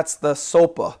 That's the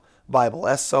SOPA Bible.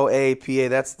 SOAPA.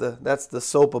 That's the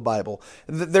SOPA Bible.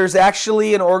 There's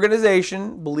actually an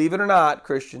organization, believe it or not,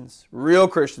 Christians, real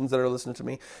Christians that are listening to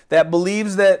me, that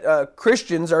believes that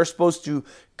Christians are supposed to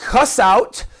cuss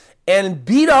out and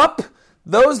beat up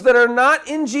those that are not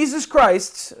in Jesus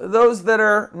Christ, those that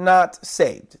are not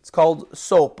saved. It's called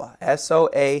SOPA.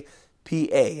 SOAPA.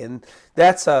 And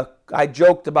I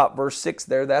joked about verse 6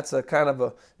 there. That's a kind of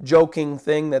a joking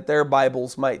thing that their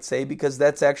Bibles might say because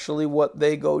that's actually what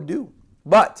they go do.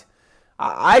 But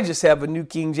I just have a New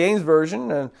King James Version,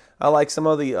 and I like some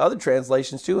of the other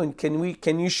translations too. And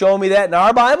can you show me that in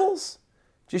our Bibles?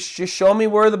 Just show me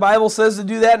where the Bible says to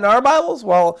do that in our Bibles?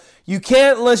 Well, you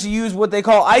can't unless you use what they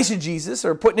call eisegesis,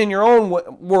 or putting in your own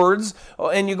words,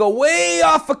 and you go way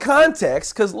off of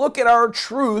context, because look at our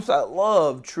truth. I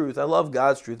love truth. I love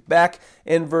God's truth. Back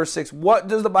in verse 6, what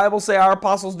does the Bible say our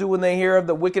apostles do when they hear of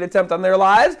the wicked attempt on their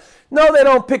lives? No, they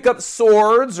don't pick up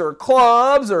swords or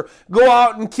clubs or go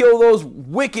out and kill those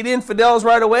wicked infidels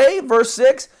right away. Verse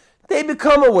 6, they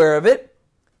become aware of it,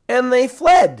 and they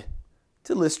fled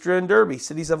to Lystra and Derbe,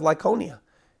 cities of Lycaonia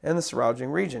and the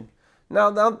surrounding region. Now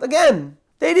again,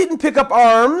 they didn't pick up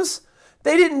arms.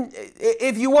 They didn't.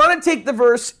 If you want to take the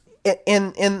verse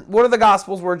in one of the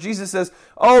Gospels where Jesus says,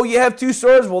 oh, you have 2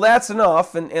 swords, well, that's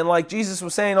enough. And like Jesus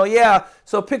was saying, oh, yeah,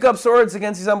 so pick up swords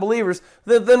against these unbelievers.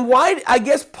 Then why, I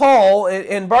guess Paul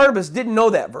and Barnabas didn't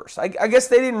know that verse. I guess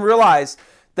they didn't realize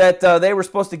that they were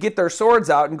supposed to get their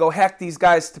swords out and go hack these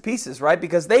guys to pieces, right?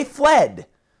 Because they fled.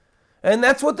 And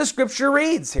that's what the Scripture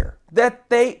reads here, that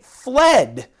they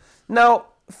fled. Now,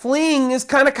 fleeing is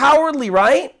kind of cowardly,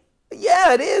 right?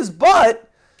 Yeah, it is, but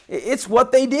It's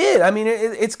what they did. I mean,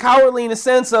 it's cowardly in a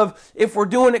sense of if we're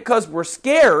doing it because we're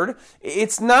scared.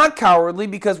 It's not cowardly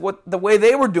because the way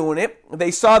they were doing it,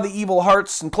 they saw the evil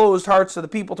hearts and closed hearts of the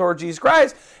people toward Jesus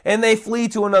Christ, and they flee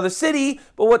to another city.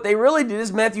 But what they really did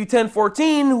is Matthew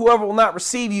 10:14, whoever will not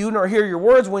receive you nor hear your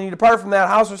words when you depart from that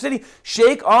house or city,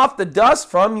 shake off the dust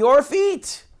from your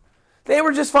feet. They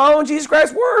were just following Jesus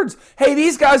Christ's words. Hey,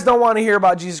 these guys don't want to hear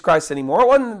about Jesus Christ anymore. It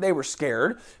wasn't that they were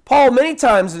scared. Paul, many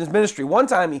times in his ministry, one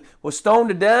time he was stoned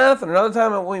to death, and another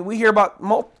time we hear about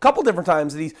a couple different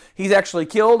times that he's actually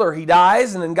killed or he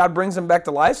dies, and then God brings him back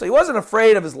to life. So he wasn't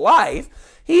afraid of his life.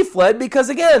 He fled because,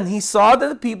 again, he saw that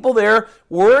the people there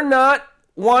were not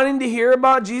wanting to hear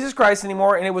about Jesus Christ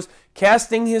anymore, and it was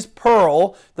casting his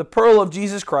pearl, the pearl of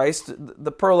Jesus Christ,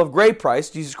 the pearl of great price,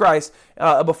 Jesus Christ,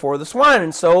 before the swine.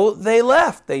 And so they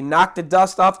left. They knocked the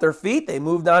dust off their feet. They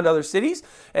moved on to other cities.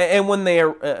 And when they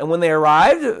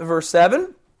arrived, verse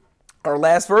 7, our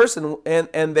last verse,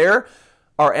 and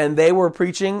they were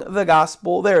preaching the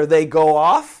gospel there. They go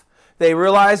off. They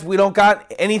realize we don't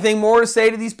got anything more to say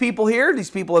to these people here. These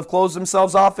people have closed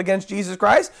themselves off against Jesus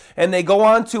Christ. And they go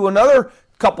on to another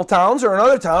couple towns or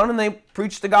another town, and they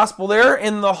preach the gospel there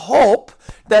in the hope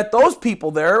that those people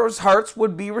there's hearts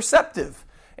would be receptive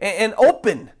and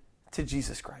open to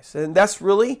Jesus Christ. And that's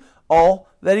really all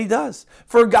that he does.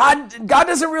 For God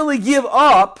doesn't really give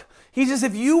up. He says,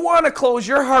 if you want to close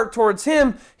your heart towards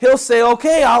him, he'll say,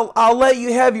 okay, I'll let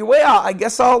you have your way. I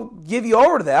guess I'll give you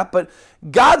over to that. But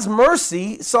God's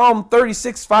mercy, Psalm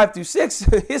 36,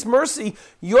 5-6, his mercy,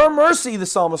 your mercy, the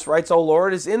psalmist writes, O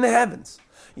Lord, is in the heavens.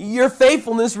 Your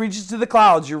faithfulness reaches to the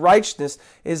clouds. Your righteousness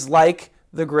is like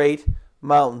the great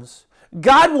mountains.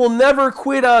 God will never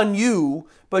quit on you,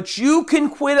 but you can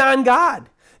quit on God.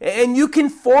 And you can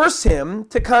force him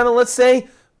to kind of, let's say,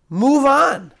 move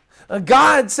on.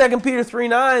 God, 2 Peter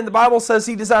 3:9, the Bible says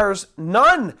he desires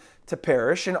none to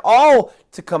perish and all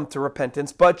to come to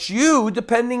repentance. But you,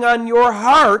 depending on your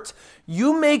heart,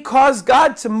 you may cause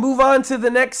God to move on to the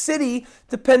next city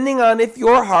depending on if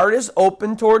your heart is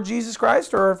open toward Jesus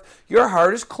Christ or if your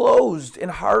heart is closed and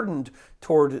hardened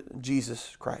toward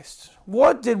Jesus Christ.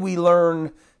 What did we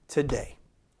learn today?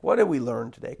 What did we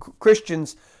learn today?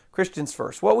 Christians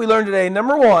first. What we learned today,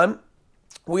 number one,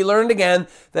 we learned again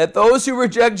that those who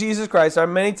reject Jesus Christ are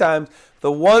many times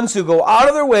the ones who go out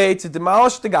of their way to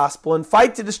demolish the gospel and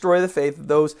fight to destroy the faith of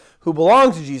those who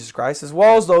belong to Jesus Christ, as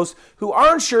well as those who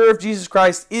aren't sure if Jesus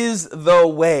Christ is the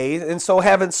way and so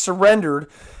haven't surrendered,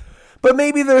 but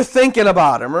maybe they're thinking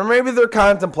about him, or maybe they're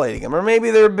contemplating him, or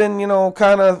maybe they've been,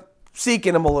 kind of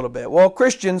seeking him a little bit. Well,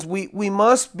 Christians, we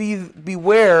must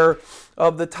beware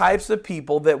of the types of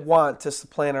people that want to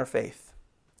supplant our faith.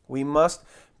 We must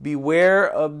beware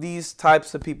of these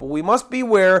types of people. We must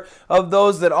beware of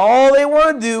those that all they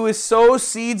want to do is sow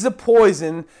seeds of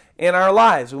poison in our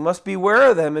lives. We must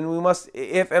beware of them, and we must,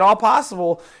 if at all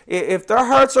possible, if their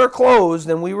hearts are closed,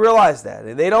 and we realize that,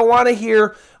 and they don't want to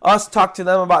hear us talk to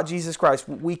them about Jesus Christ,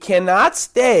 we cannot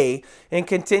stay and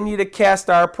continue to cast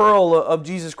our pearl of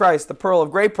Jesus Christ, the pearl of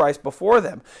great price, before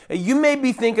them. You may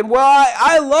be thinking, well,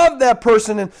 I love that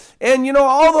person, and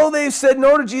although they've said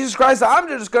no to Jesus Christ, I'm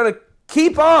just going to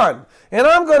keep on, and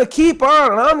I'm going to keep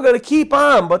on, and I'm going to keep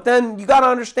on. But then you got to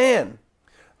understand,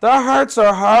 their hearts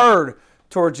are hard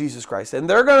toward Jesus Christ, and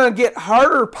they're going to get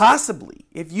harder possibly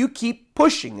if you keep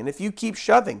pushing and if you keep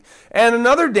shoving. And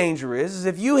another danger is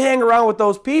if you hang around with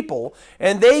those people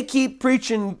and they keep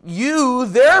preaching you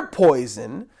their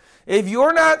poison, if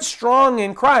you're not strong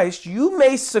in Christ, you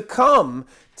may succumb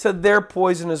to their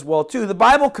poison as well too. The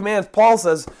Bible commands, Paul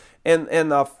says in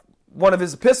one of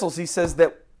his epistles, he says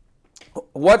that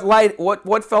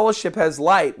what fellowship has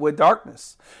light with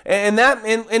darkness? And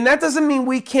that doesn't mean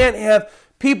we can't have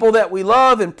people that we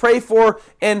love and pray for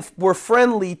and we're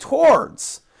friendly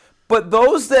towards. But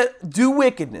those that do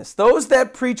wickedness, those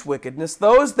that preach wickedness,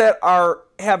 those that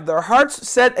have their hearts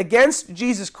set against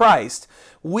Jesus Christ,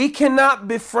 we cannot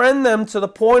befriend them to the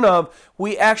point of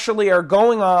we actually are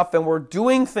going off and we're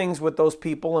doing things with those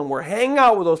people and we're hanging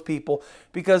out with those people,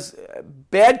 because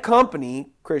bad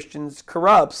company, Christians,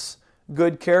 corrupts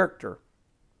good character.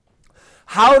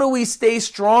 How do we stay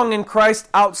strong in Christ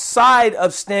outside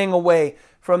of staying away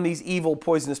from these evil,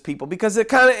 poisonous people? Because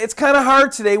it's kind of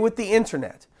hard today with the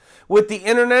internet. With the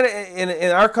internet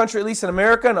in our country, at least in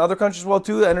America, and other countries as well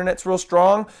too, the internet's real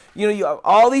strong. You have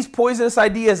all these poisonous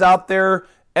ideas out there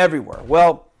everywhere.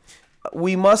 Well,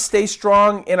 we must stay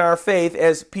strong in our faith,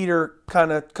 as Peter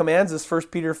kind of commands us. 1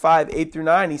 Peter 5,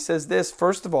 8-9. He says this: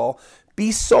 first of all,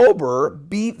 be sober,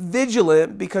 be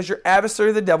vigilant, because your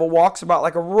adversary the devil walks about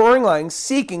like a roaring lion,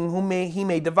 seeking whom he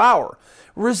may devour.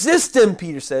 Resist him,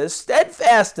 Peter says,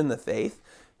 steadfast in the faith,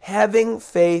 having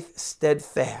faith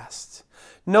steadfast,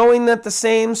 knowing that the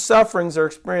same sufferings are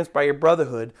experienced by your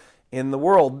brotherhood in the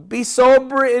world. Be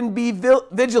sober and be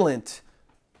vigilant.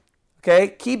 Okay?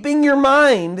 Keeping your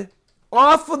mind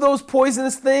off of those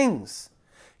poisonous things.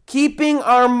 Keeping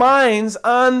our minds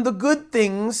on the good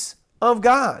things of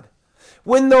God.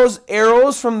 When those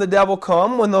arrows from the devil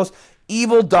come, when those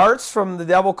evil darts from the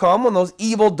devil come, when those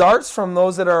evil darts from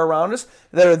those that are around us,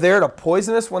 that are there to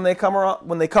poison us when they come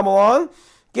along,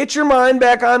 get your mind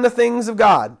back on the things of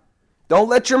God. Don't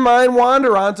let your mind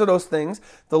wander onto those things.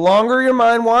 The longer your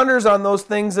mind wanders on those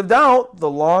things of doubt, the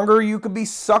longer you could be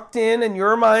sucked in and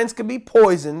your minds could be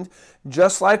poisoned,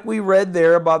 just like we read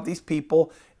there about these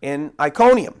people in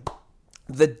Iconium.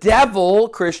 The devil,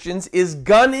 Christians, is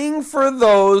gunning for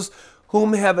those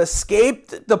whom have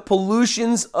escaped the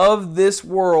pollutions of this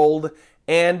world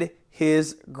and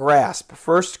his grasp.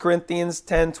 1 Corinthians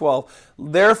 10:12.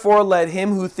 Therefore let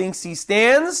him who thinks he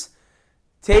stands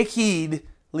take heed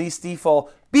lest he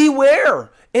fall.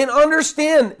 Beware and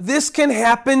understand this can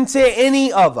happen to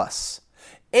any of us.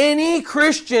 Any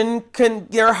Christian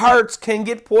their hearts can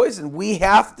get poisoned. We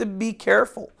have to be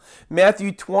careful.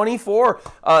 Matthew 24,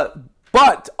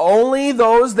 but only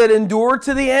those that endure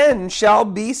to the end shall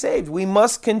be saved. We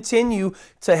must continue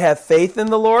to have faith in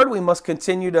the Lord. We must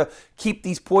continue to keep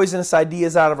these poisonous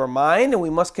ideas out of our mind, and we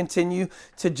must continue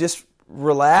to just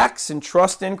relax and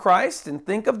trust in Christ and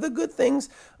think of the good things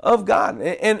of God.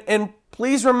 And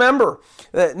please remember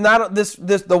that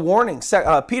the warning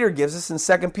Peter gives us in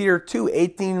 2 Peter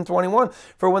 2:18 and 21.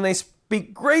 For when they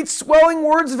speak great swelling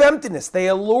words of emptiness, they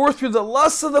allure through the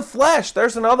lusts of the flesh.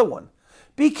 There's another one.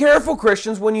 Be careful,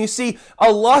 Christians, when you see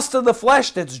a lust of the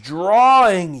flesh that's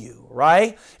drawing you,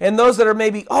 right? And those that are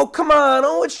maybe, oh, come on,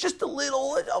 oh, it's just a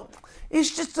little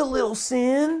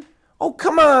sin. Oh,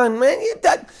 come on, man.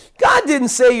 God didn't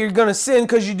say you're going to sin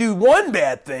because you do one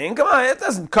bad thing. Come on, it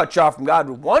doesn't cut you off from God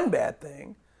with one bad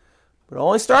thing. But it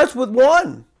only starts with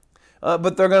one.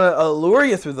 But they're going to allure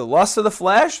you through the lust of the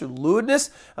flesh, lewdness.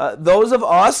 Those of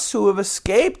us who have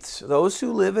escaped, those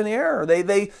who live in error,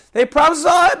 they promise,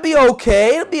 oh,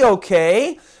 it'll be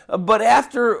okay. But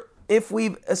if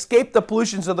we've escaped the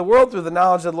pollutions of the world through the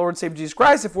knowledge of the Lord and Savior Jesus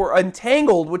Christ, if we're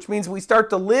entangled, which means we start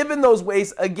to live in those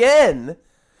ways again,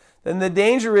 then the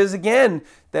danger is again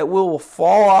that we will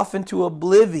fall off into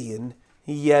oblivion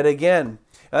yet again.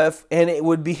 And it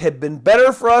would have been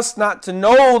better for us not to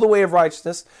know the way of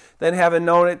righteousness than having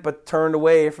known it but turned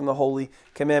away from the holy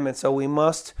commandment. So we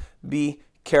must be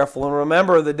careful. And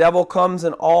remember, the devil comes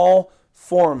in all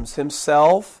forms.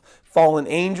 Himself, fallen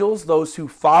angels, those who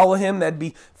follow him, that'd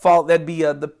be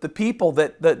the people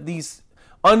that these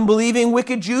unbelieving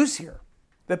wicked Jews here.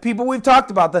 The people we've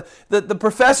talked about, the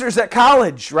professors at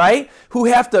college, right? Who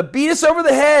have to beat us over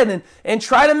the head and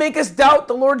try to make us doubt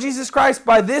the Lord Jesus Christ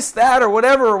by this, that, or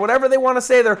whatever they want to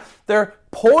say. They're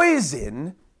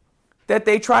poison that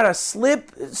they try to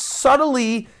slip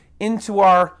subtly into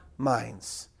our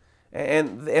minds.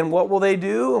 And what will they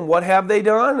do? And what have they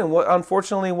done? And what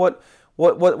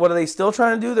are they still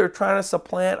trying to do? They're trying to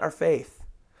supplant our faith.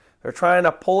 They're trying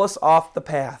to pull us off the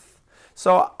path.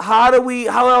 So how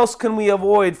else can we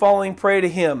avoid falling prey to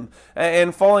him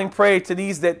and falling prey to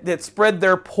these that spread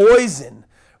their poison?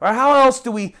 Or how else do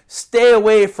we stay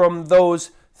away from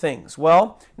those things?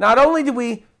 Well, not only do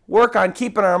we work on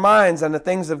keeping our minds on the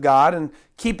things of God and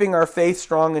keeping our faith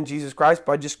strong in Jesus Christ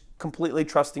by just completely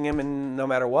trusting him in no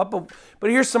matter what, but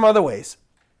here's some other ways.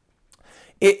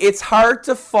 It's hard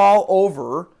to fall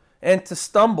over and to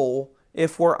stumble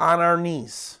if we're on our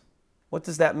knees. What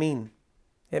does that mean?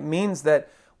 It means that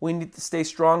we need to stay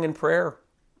strong in prayer.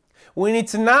 We need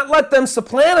to not let them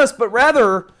supplant us, but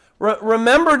rather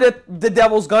remember that the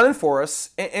devil's gunning for us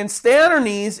and stay on our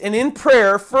knees and in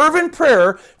prayer, fervent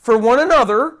prayer for one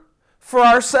another, for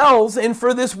ourselves, and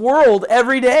for this world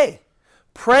every day.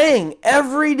 Praying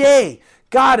every day.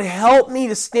 God, help me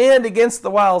to stand against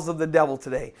the wiles of the devil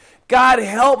today. God,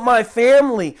 help my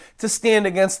family to stand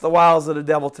against the wiles of the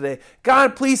devil today.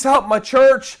 God, please help my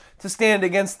church to stand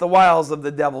against the wiles of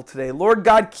the devil today. Lord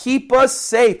God, keep us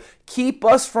safe. Keep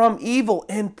us from evil.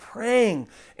 And praying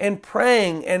and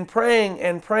praying and praying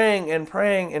and praying and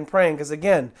praying and praying. Because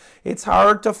again, it's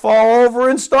hard to fall over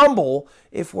and stumble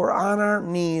if we're on our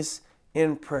knees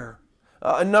in prayer.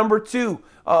 Number two,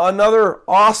 another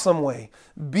awesome way.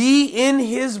 Be in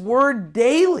his word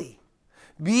daily.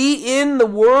 Be in the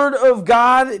word of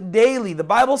God daily. The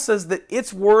Bible says that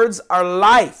its words are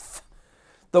life.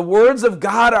 The words of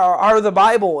God are the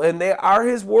Bible, and they are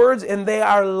his words, and they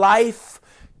are life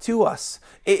to us.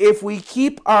 If we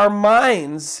keep our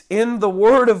minds in the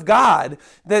word of God,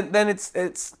 then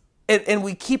it's and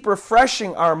we keep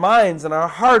refreshing our minds and our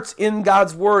hearts in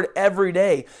God's Word every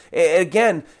day.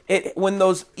 Again, when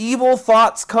those evil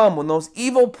thoughts come, when those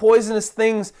evil poisonous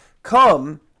things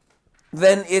come,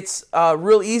 then it's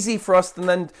real easy for us to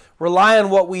then rely on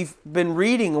what we've been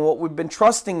reading and what we've been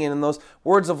trusting in and those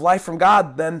words of life from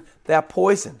God, than that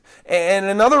poison. And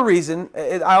another reason,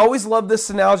 I always love this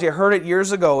analogy. I heard it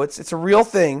years ago. It's a real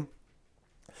thing.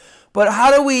 But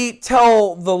how do we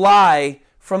tell the lie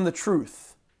from the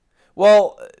truth?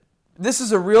 Well, this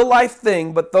is a real life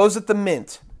thing, but those at the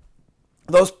mint,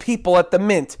 those people at the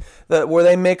mint, where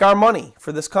they make our money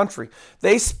for this country,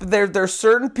 there's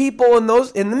certain people in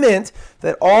the mint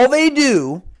that all they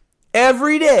do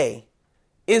every day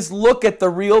is look at the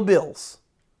real bills.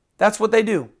 That's what they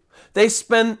do. They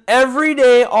spend every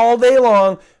day, all day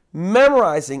long,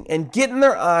 memorizing and getting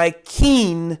their eye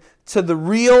keen to the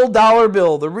real dollar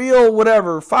bill, the real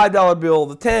whatever, $5 bill,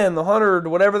 the 10, the 100,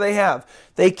 whatever they have.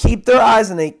 They keep their eyes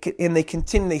and they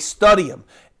continue, they study them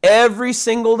every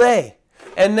single day.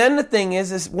 And then the thing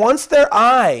is once their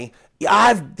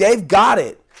they've got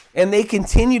it, and they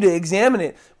continue to examine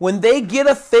it, when they get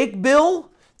a fake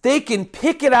bill, they can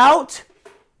pick it out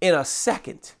in a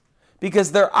second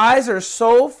because their eyes are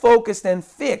so focused and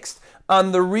fixed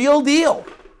on the real deal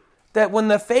that when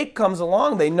the fake comes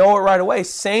along, they know it right away.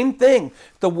 Same thing.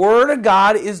 The Word of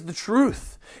God is the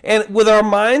truth. And with our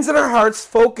minds and our hearts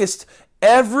focused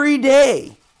every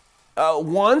day,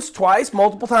 once, twice,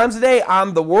 multiple times a day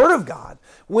on the Word of God,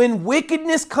 when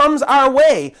wickedness comes our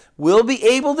way, we'll be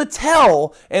able to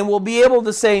tell and we'll be able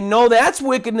to say, no, that's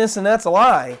wickedness and that's a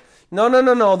lie.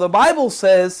 No. The Bible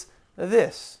says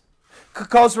this.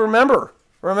 Because remember,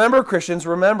 Christians,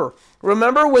 remember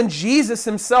when Jesus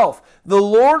himself, the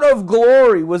Lord of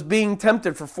glory, was being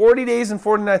tempted for 40 days and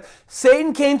 40 nights,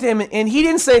 Satan came to him and he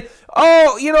didn't say,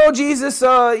 Jesus,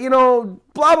 blah,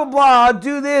 blah, blah,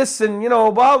 do this and,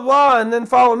 blah, blah, and then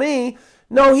follow me.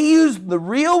 No, he used the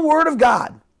real Word of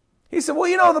God. He said,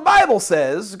 the Bible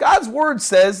says, God's Word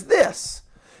says this.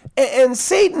 And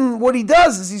Satan, what he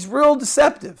does is he's real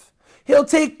deceptive. He'll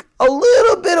take a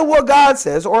little bit of what God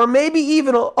says, or maybe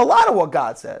even a lot of what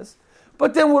God says,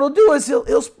 but then what he'll do is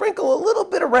he'll sprinkle a little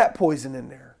bit of rat poison in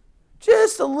there.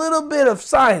 Just a little bit of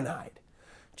cyanide.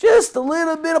 Just a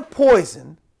little bit of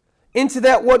poison into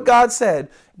that what God said.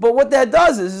 But what that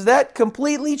does is that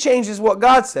completely changes what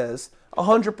God says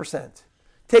 100%.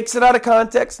 Takes it out of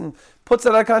context and puts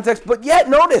it out of context. But yet,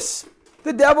 notice,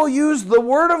 the devil used the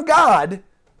Word of God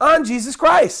on Jesus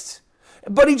Christ.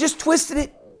 But he just twisted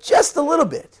it just a little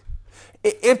bit.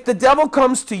 If the devil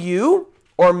comes to you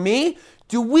or me,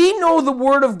 do we know the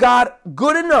Word of God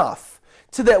good enough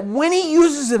so that when he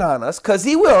uses it on us, because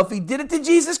he will, if he did it to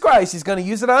Jesus Christ, he's going to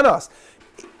use it on us.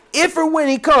 If or when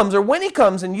he comes,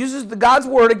 and uses the God's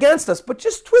Word against us, but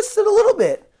just twists it a little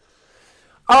bit,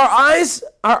 are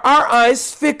our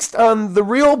eyes fixed on the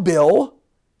real bill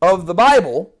of the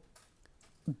Bible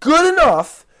good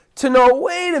enough to know,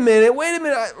 wait a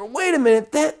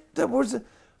minute, that was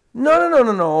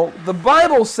no. The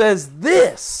Bible says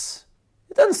this.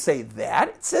 It doesn't say that.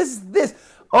 It says this.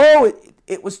 Oh,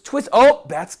 it was twisted. Oh,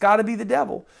 that's got to be the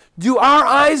devil. Do our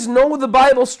eyes know the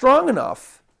Bible strong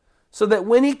enough so that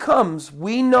when he comes,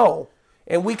 we know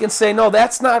and we can say, no,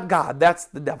 that's not God. That's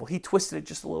the devil. He twisted it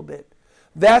just a little bit.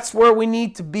 That's where we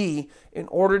need to be in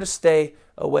order to stay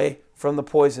away from the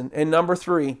poison. And number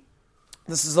 3,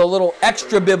 this is a little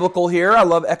extra biblical here. I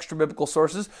love extra biblical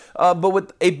sources, but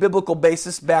with a biblical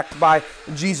basis backed by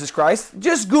Jesus Christ.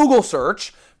 Just Google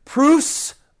search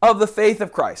proofs of the faith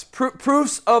of Christ,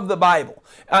 proofs of the Bible,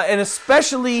 and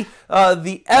especially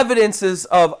the evidences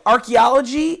of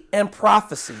archaeology and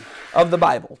prophecy of the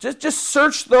Bible. Just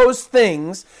search those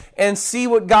things and see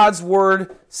what God's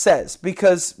Word says,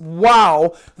 because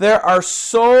wow, there are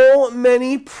so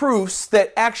many proofs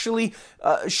that actually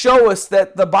show us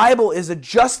that the Bible is a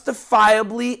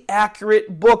justifiably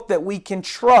accurate book that we can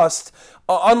trust,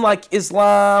 unlike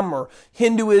Islam or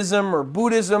Hinduism or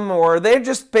Buddhism, or they're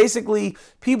just basically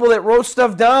people that wrote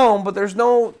stuff down, but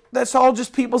that's all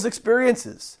just people's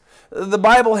experiences. The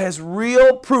Bible has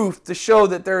real proof to show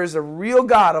that there is a real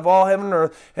God of all heaven and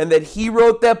earth, and that he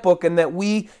wrote that book, and that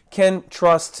we can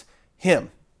trust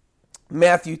him.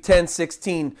 Matthew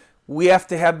 10:16, we have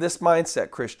to have this mindset,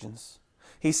 Christians.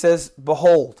 He says,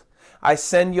 behold, I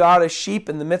send you out as sheep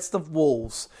in the midst of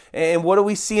wolves. And what do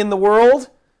we see in the world?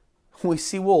 We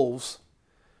see wolves.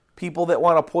 People that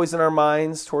want to poison our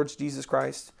minds towards Jesus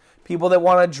Christ. People that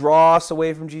want to draw us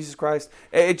away from Jesus Christ.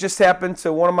 It just happened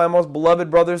to one of my most beloved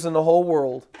brothers in the whole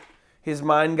world. His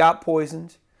mind got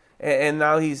poisoned, and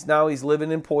now he's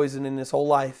living in poison in his whole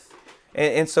life.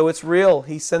 And so it's real.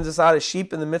 He sends us out as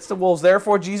sheep in the midst of wolves.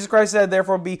 Therefore, Jesus Christ said,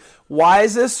 therefore be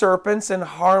wise as serpents and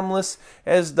harmless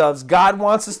as doves. God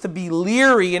wants us to be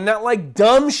leery and not like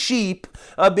dumb sheep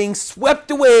being swept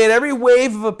away at every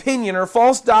wave of opinion or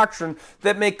false doctrine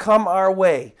that may come our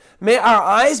way. May our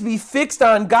eyes be fixed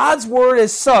on God's word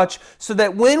as such, so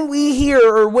that when we hear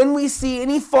or when we see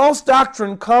any false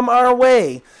doctrine come our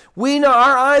way, we know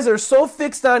our eyes are so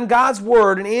fixed on God's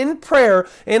word and in prayer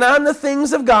and on the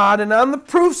things of God and on the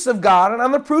proofs of God and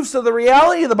on the proofs of the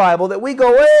reality of the Bible that we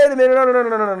go, wait a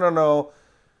minute, no.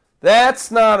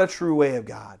 That's not a true way of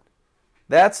God.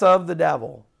 That's of the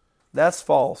devil. That's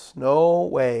false. No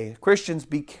way. Christians,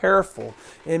 be careful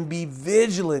and be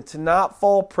vigilant to not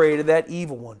fall prey to that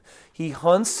evil one. He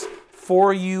hunts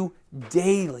for you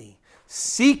daily,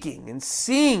 seeking and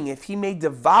seeing if he may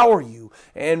devour you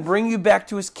and bring you back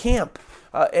to his camp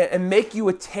and make you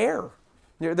a terror.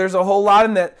 There's a whole lot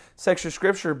in that section of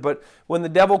Scripture, but when the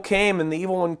devil came and the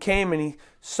evil one came and he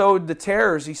sowed the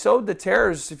tares,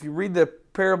 if you read the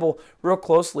parable real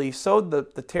closely, he sowed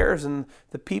the tares in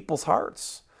the people's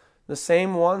hearts. The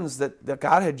same ones that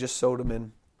God had just sowed them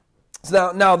in.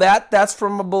 So now that's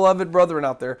from a beloved brethren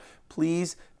out there.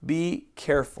 Please be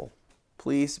careful.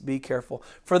 Please be careful.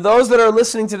 For those that are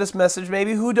listening to this message,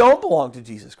 maybe who don't belong to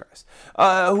Jesus Christ,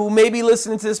 who may be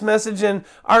listening to this message and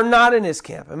are not in his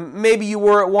camp. Maybe you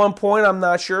were at one point, I'm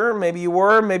not sure. Maybe you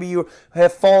were. Maybe you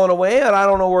have fallen away, and I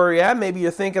don't know where you're at. Maybe you're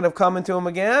thinking of coming to him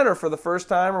again or for the first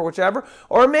time or whichever.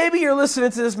 Or maybe you're listening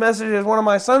to this message as one of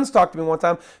my sons talked to me one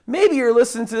time. Maybe you're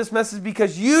listening to this message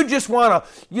because you just want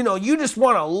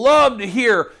to, love to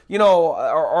hear,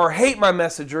 or hate my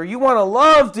message, or you want to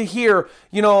love to hear,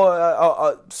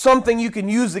 something you can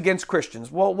use against Christians.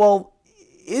 Well,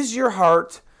 is your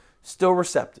heart still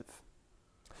receptive?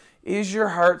 Is your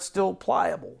heart still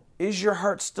pliable? Is your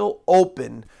heart still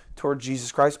open toward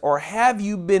Jesus Christ? Or have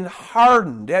you been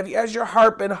hardened? Has your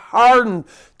heart been hardened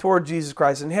toward Jesus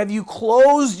Christ? And have you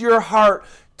closed your heart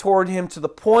toward him to the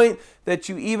point that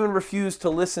you even refuse to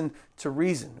listen to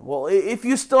reason? Well, if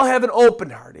you still have an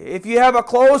open heart, if you have a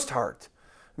closed heart,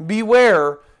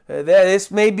 beware that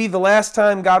this may be the last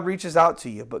time God reaches out to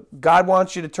you. But God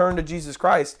wants you to turn to Jesus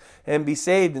Christ and be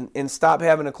saved and stop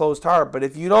having a closed heart. But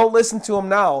if you don't listen to him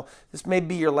now, this may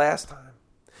be your last time.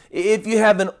 If you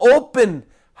have an open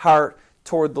heart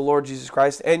toward the Lord Jesus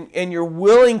Christ and you're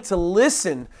willing to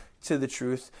listen to the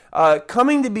truth,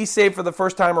 coming to be saved for the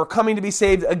first time or coming to be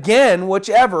saved again,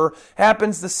 whichever,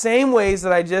 happens the same ways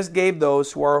that I just gave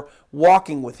those who are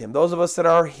walking with him, those of us that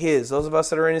are his, those of us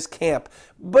that are in his camp,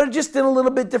 but just in a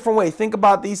little bit different way. Think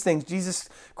about these things. Jesus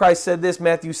Christ said this,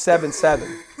 Matthew 7:7.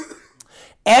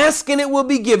 Ask and it will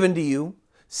be given to you.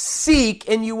 Seek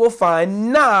and you will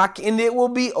find. Knock and it will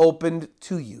be opened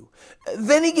to you.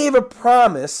 Then he gave a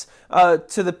promise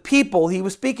to the people he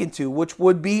was speaking to, which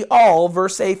would be all,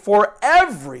 verse 8, for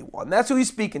everyone. That's who he's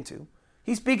speaking to.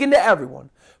 He's speaking to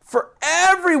everyone. For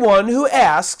everyone who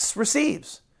asks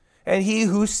receives. And he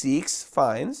who seeks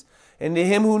finds, and to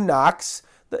him who knocks,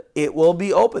 it will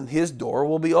be open. His door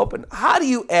will be open. How do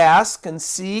you ask and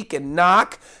seek and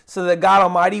knock so that God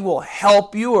Almighty will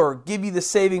help you or give you the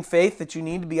saving faith that you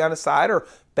need to be on his side or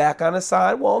back on his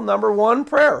side? Well, number one,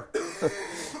 prayer.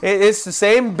 It's the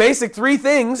same basic three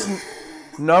things.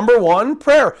 Number one,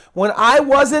 prayer. When I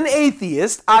was an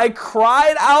atheist, I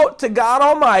cried out to God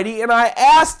Almighty and I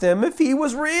asked him if he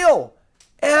was real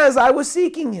as I was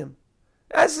seeking him.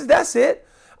 That's it.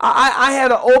 I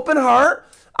had an open heart.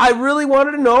 I really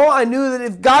wanted to know. I knew that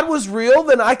if God was real,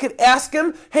 then I could ask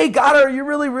him, hey, God, are you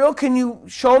really real? Can you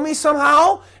show me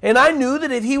somehow? And I knew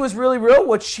that if he was really real,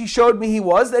 which he showed me he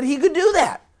was, that he could do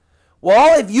that.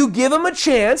 Well, if you give him a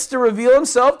chance to reveal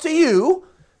himself to you,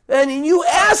 and you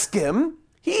ask him,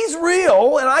 he's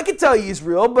real, and I can tell you he's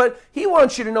real, but he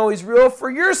wants you to know he's real for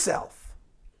yourself.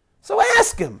 So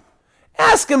ask him.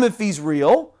 Ask him if he's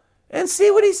real and see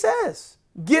what he says.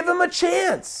 Give him a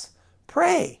chance.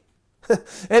 Pray.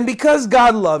 And because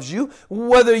God loves you,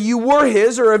 whether you were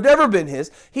his or have never been his,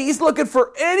 he's looking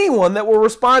for anyone that will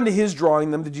respond to his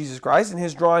drawing them to Jesus Christ, and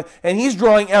he's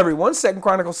drawing everyone. 2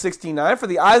 Chronicles 16:9, for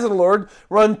the eyes of the Lord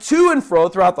run to and fro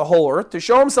throughout the whole earth to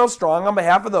show himself strong on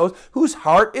behalf of those whose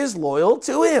heart is loyal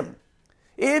to him.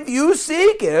 If you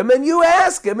seek him and you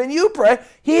ask him and you pray,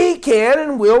 he can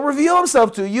and will reveal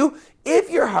himself to you if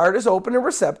your heart is open and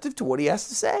receptive to what he has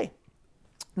to say.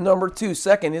 Number two,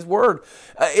 second, his word.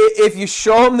 If you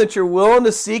show him that you're willing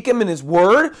to seek him in his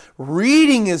word,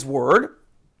 reading his word,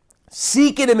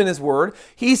 seeking him in his word.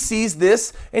 He sees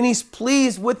this and he's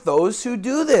pleased with those who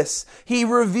do this. He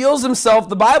reveals himself,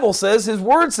 the Bible says, his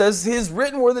word says, his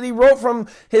written word that he wrote from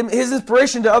him, his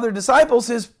inspiration to other disciples,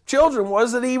 his children,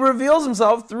 was that he reveals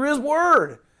himself through his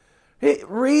word.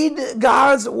 Read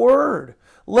God's word.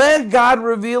 Let God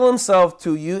reveal himself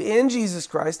to you in Jesus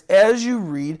Christ as you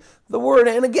read the word.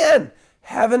 And again,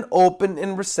 have an open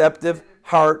and receptive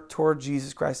heart toward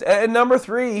Jesus Christ. And number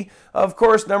three,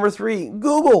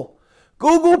 Google.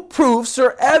 Google proofs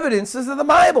or evidences of the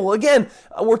Bible. Again,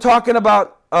 we're talking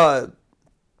about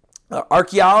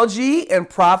archaeology and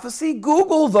prophecy.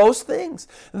 Google those things.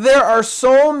 There are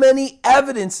so many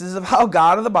evidences of how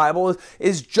God of the Bible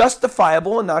is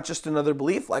justifiable and not just another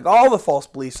belief, like all the false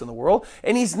beliefs in the world.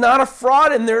 And he's not a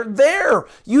fraud, and they're there.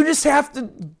 You just have to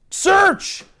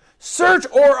search. Search,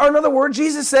 or another word,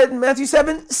 Jesus said in Matthew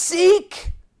 7,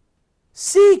 seek.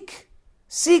 Seek.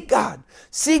 Seek God.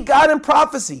 Seek God in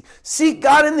prophecy. Seek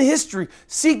God in the history.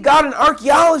 Seek God in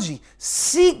archaeology.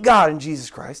 Seek God in Jesus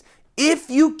Christ if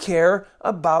you care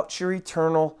about your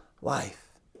eternal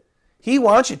life. He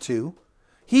wants you to.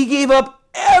 He gave up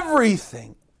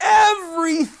everything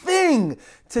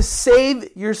to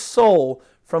save your soul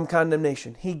from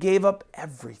condemnation. He gave up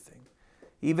everything,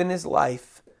 even his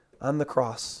life on the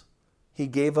cross. He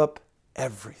gave up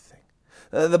everything.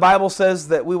 The Bible says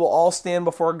that we will all stand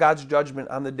before God's judgment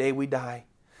on the day we die.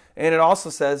 And it also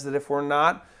says that if we're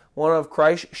not one of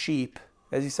Christ's sheep,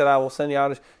 as he said, I will send you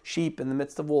out as sheep in the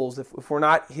midst of wolves. If we're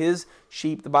not his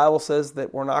sheep, the Bible says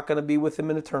that we're not going to be with him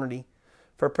in eternity,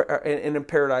 and in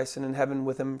paradise and in heaven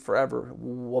with him forever.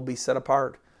 We'll be set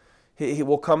apart. He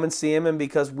will come and see him, and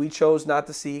because we chose not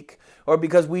to seek, or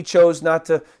because we chose not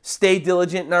to stay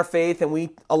diligent in our faith and we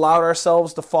allowed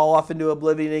ourselves to fall off into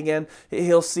oblivion again,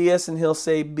 he'll see us and he'll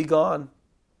say, be gone.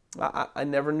 I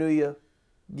never knew you.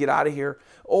 Get out of here.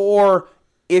 Or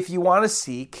if you want to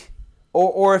seek,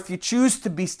 or if you choose to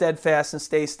be steadfast and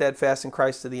stay steadfast in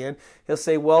Christ to the end, he'll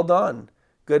say, well done,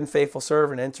 good and faithful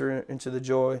servant, enter into the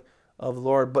joy of the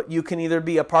Lord. But you can either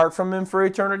be apart from him for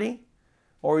eternity,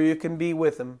 or you can be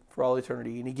with him for all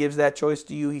eternity. And he gives that choice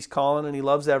to you. He's calling and he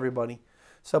loves everybody.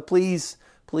 So please,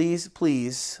 please,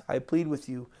 please, I plead with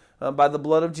you by the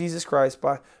blood of Jesus Christ,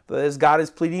 as God is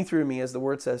pleading through me, as the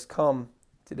word says, come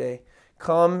today.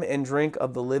 Come and drink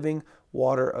of the living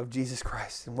water of Jesus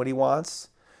Christ. And what he wants,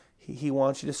 he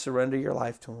wants you to surrender your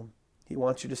life to him. He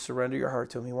wants you to surrender your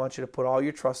heart to him. He wants you to put all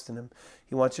your trust in him.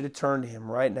 He wants you to turn to him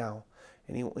right now.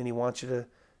 And he wants you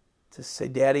to say,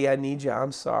 Daddy, I need you.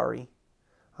 I'm sorry.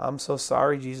 I'm so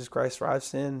sorry, Jesus Christ, for I've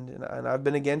sinned and I've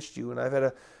been against you and I've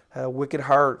had a wicked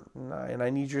heart and I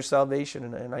need your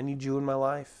salvation and I need you in my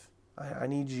life. I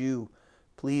need you.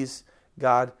 Please,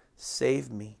 God, save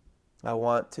me. I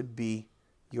want to be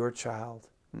your child.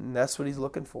 And that's what he's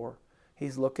looking for.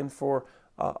 He's looking for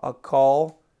a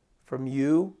call from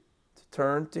you to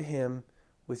turn to him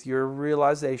with your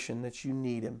realization that you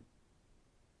need him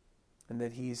and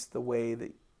that he's the way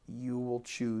that you will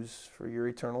choose for your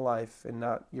eternal life and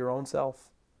not your own self.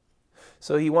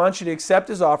 So he wants you to accept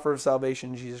his offer of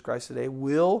salvation in Jesus Christ today.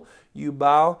 Will you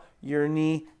bow your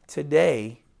knee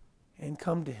today and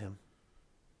come to him?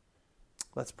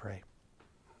 Let's pray.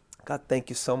 God, thank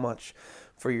you so much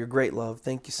for your great love.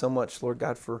 Thank you so much, Lord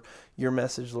God, for your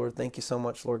message, Lord. Thank you so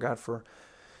much, Lord God, for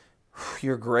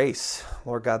your grace,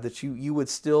 Lord God, that you would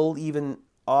still even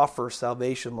offer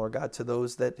salvation, Lord God, to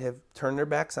those that have turned their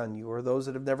backs on you or those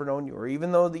that have never known you, or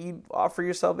even though that you offer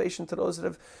your salvation to those that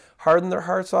have hardened their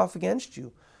hearts off against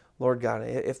you, Lord God.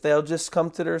 If they'll just come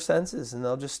to their senses and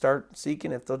they'll just start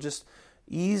seeking, if they'll just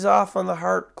ease off on the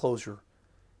heart closure,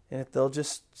 and if they'll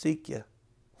just seek you,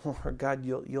 Lord God,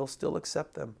 you'll still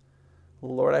accept them.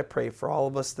 Lord, I pray for all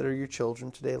of us that are your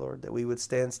children today, Lord, that we would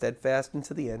stand steadfast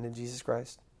unto the end in Jesus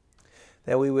Christ,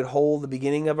 that we would hold the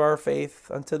beginning of our faith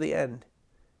unto the end,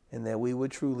 and that we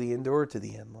would truly endure to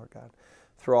the end, Lord God,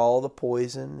 through all the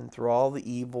poison and through all the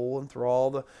evil and through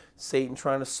all the Satan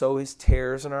trying to sow his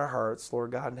tares in our hearts,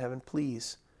 Lord God in heaven.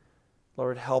 Please,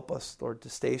 Lord, help us, Lord, to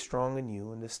stay strong in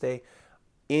you and to stay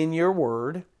in your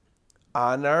word,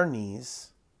 on our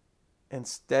knees, and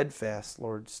steadfast,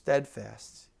 Lord,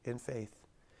 steadfast in faith.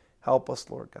 Help us,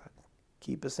 Lord God.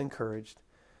 Keep us encouraged.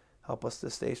 Help us to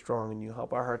stay strong in you.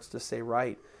 Help our hearts to stay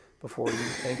right before you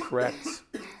and correct.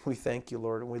 We thank you,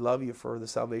 Lord, and we love you for the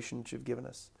salvation that you've given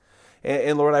us.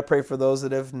 And Lord, I pray for those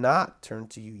that have not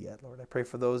turned to you yet, Lord. I pray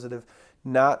for those that have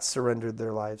not surrendered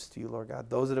their lives to you, Lord God.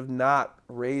 Those that have not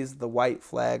raised the white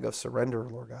flag of surrender,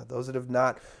 Lord God. Those that have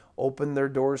not opened their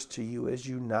doors to you as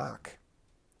you knock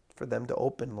for them to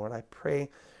open, Lord. I pray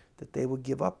that they will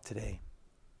give up today,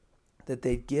 that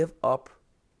they give up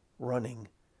running,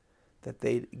 that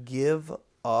they'd give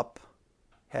up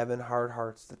having hard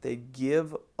hearts, that they'd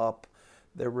give up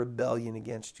their rebellion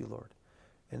against you, Lord,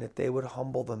 and that they would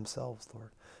humble themselves,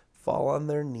 Lord. Fall on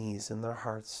their knees in their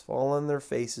hearts, fall on their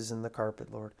faces in the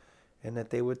carpet, Lord, and that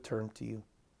they would turn to you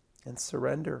and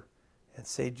surrender and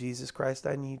say, Jesus Christ,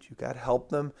 I need you. God, help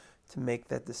them to make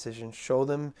that decision. Show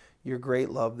them your great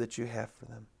love that you have for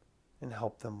them, and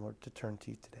help them, Lord, to turn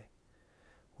to you today.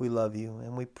 We love you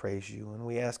and we praise you, and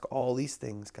we ask all these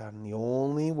things, God, in the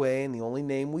only way and the only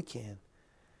name we can.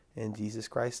 In Jesus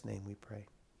Christ's name we pray.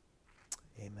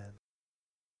 Amen.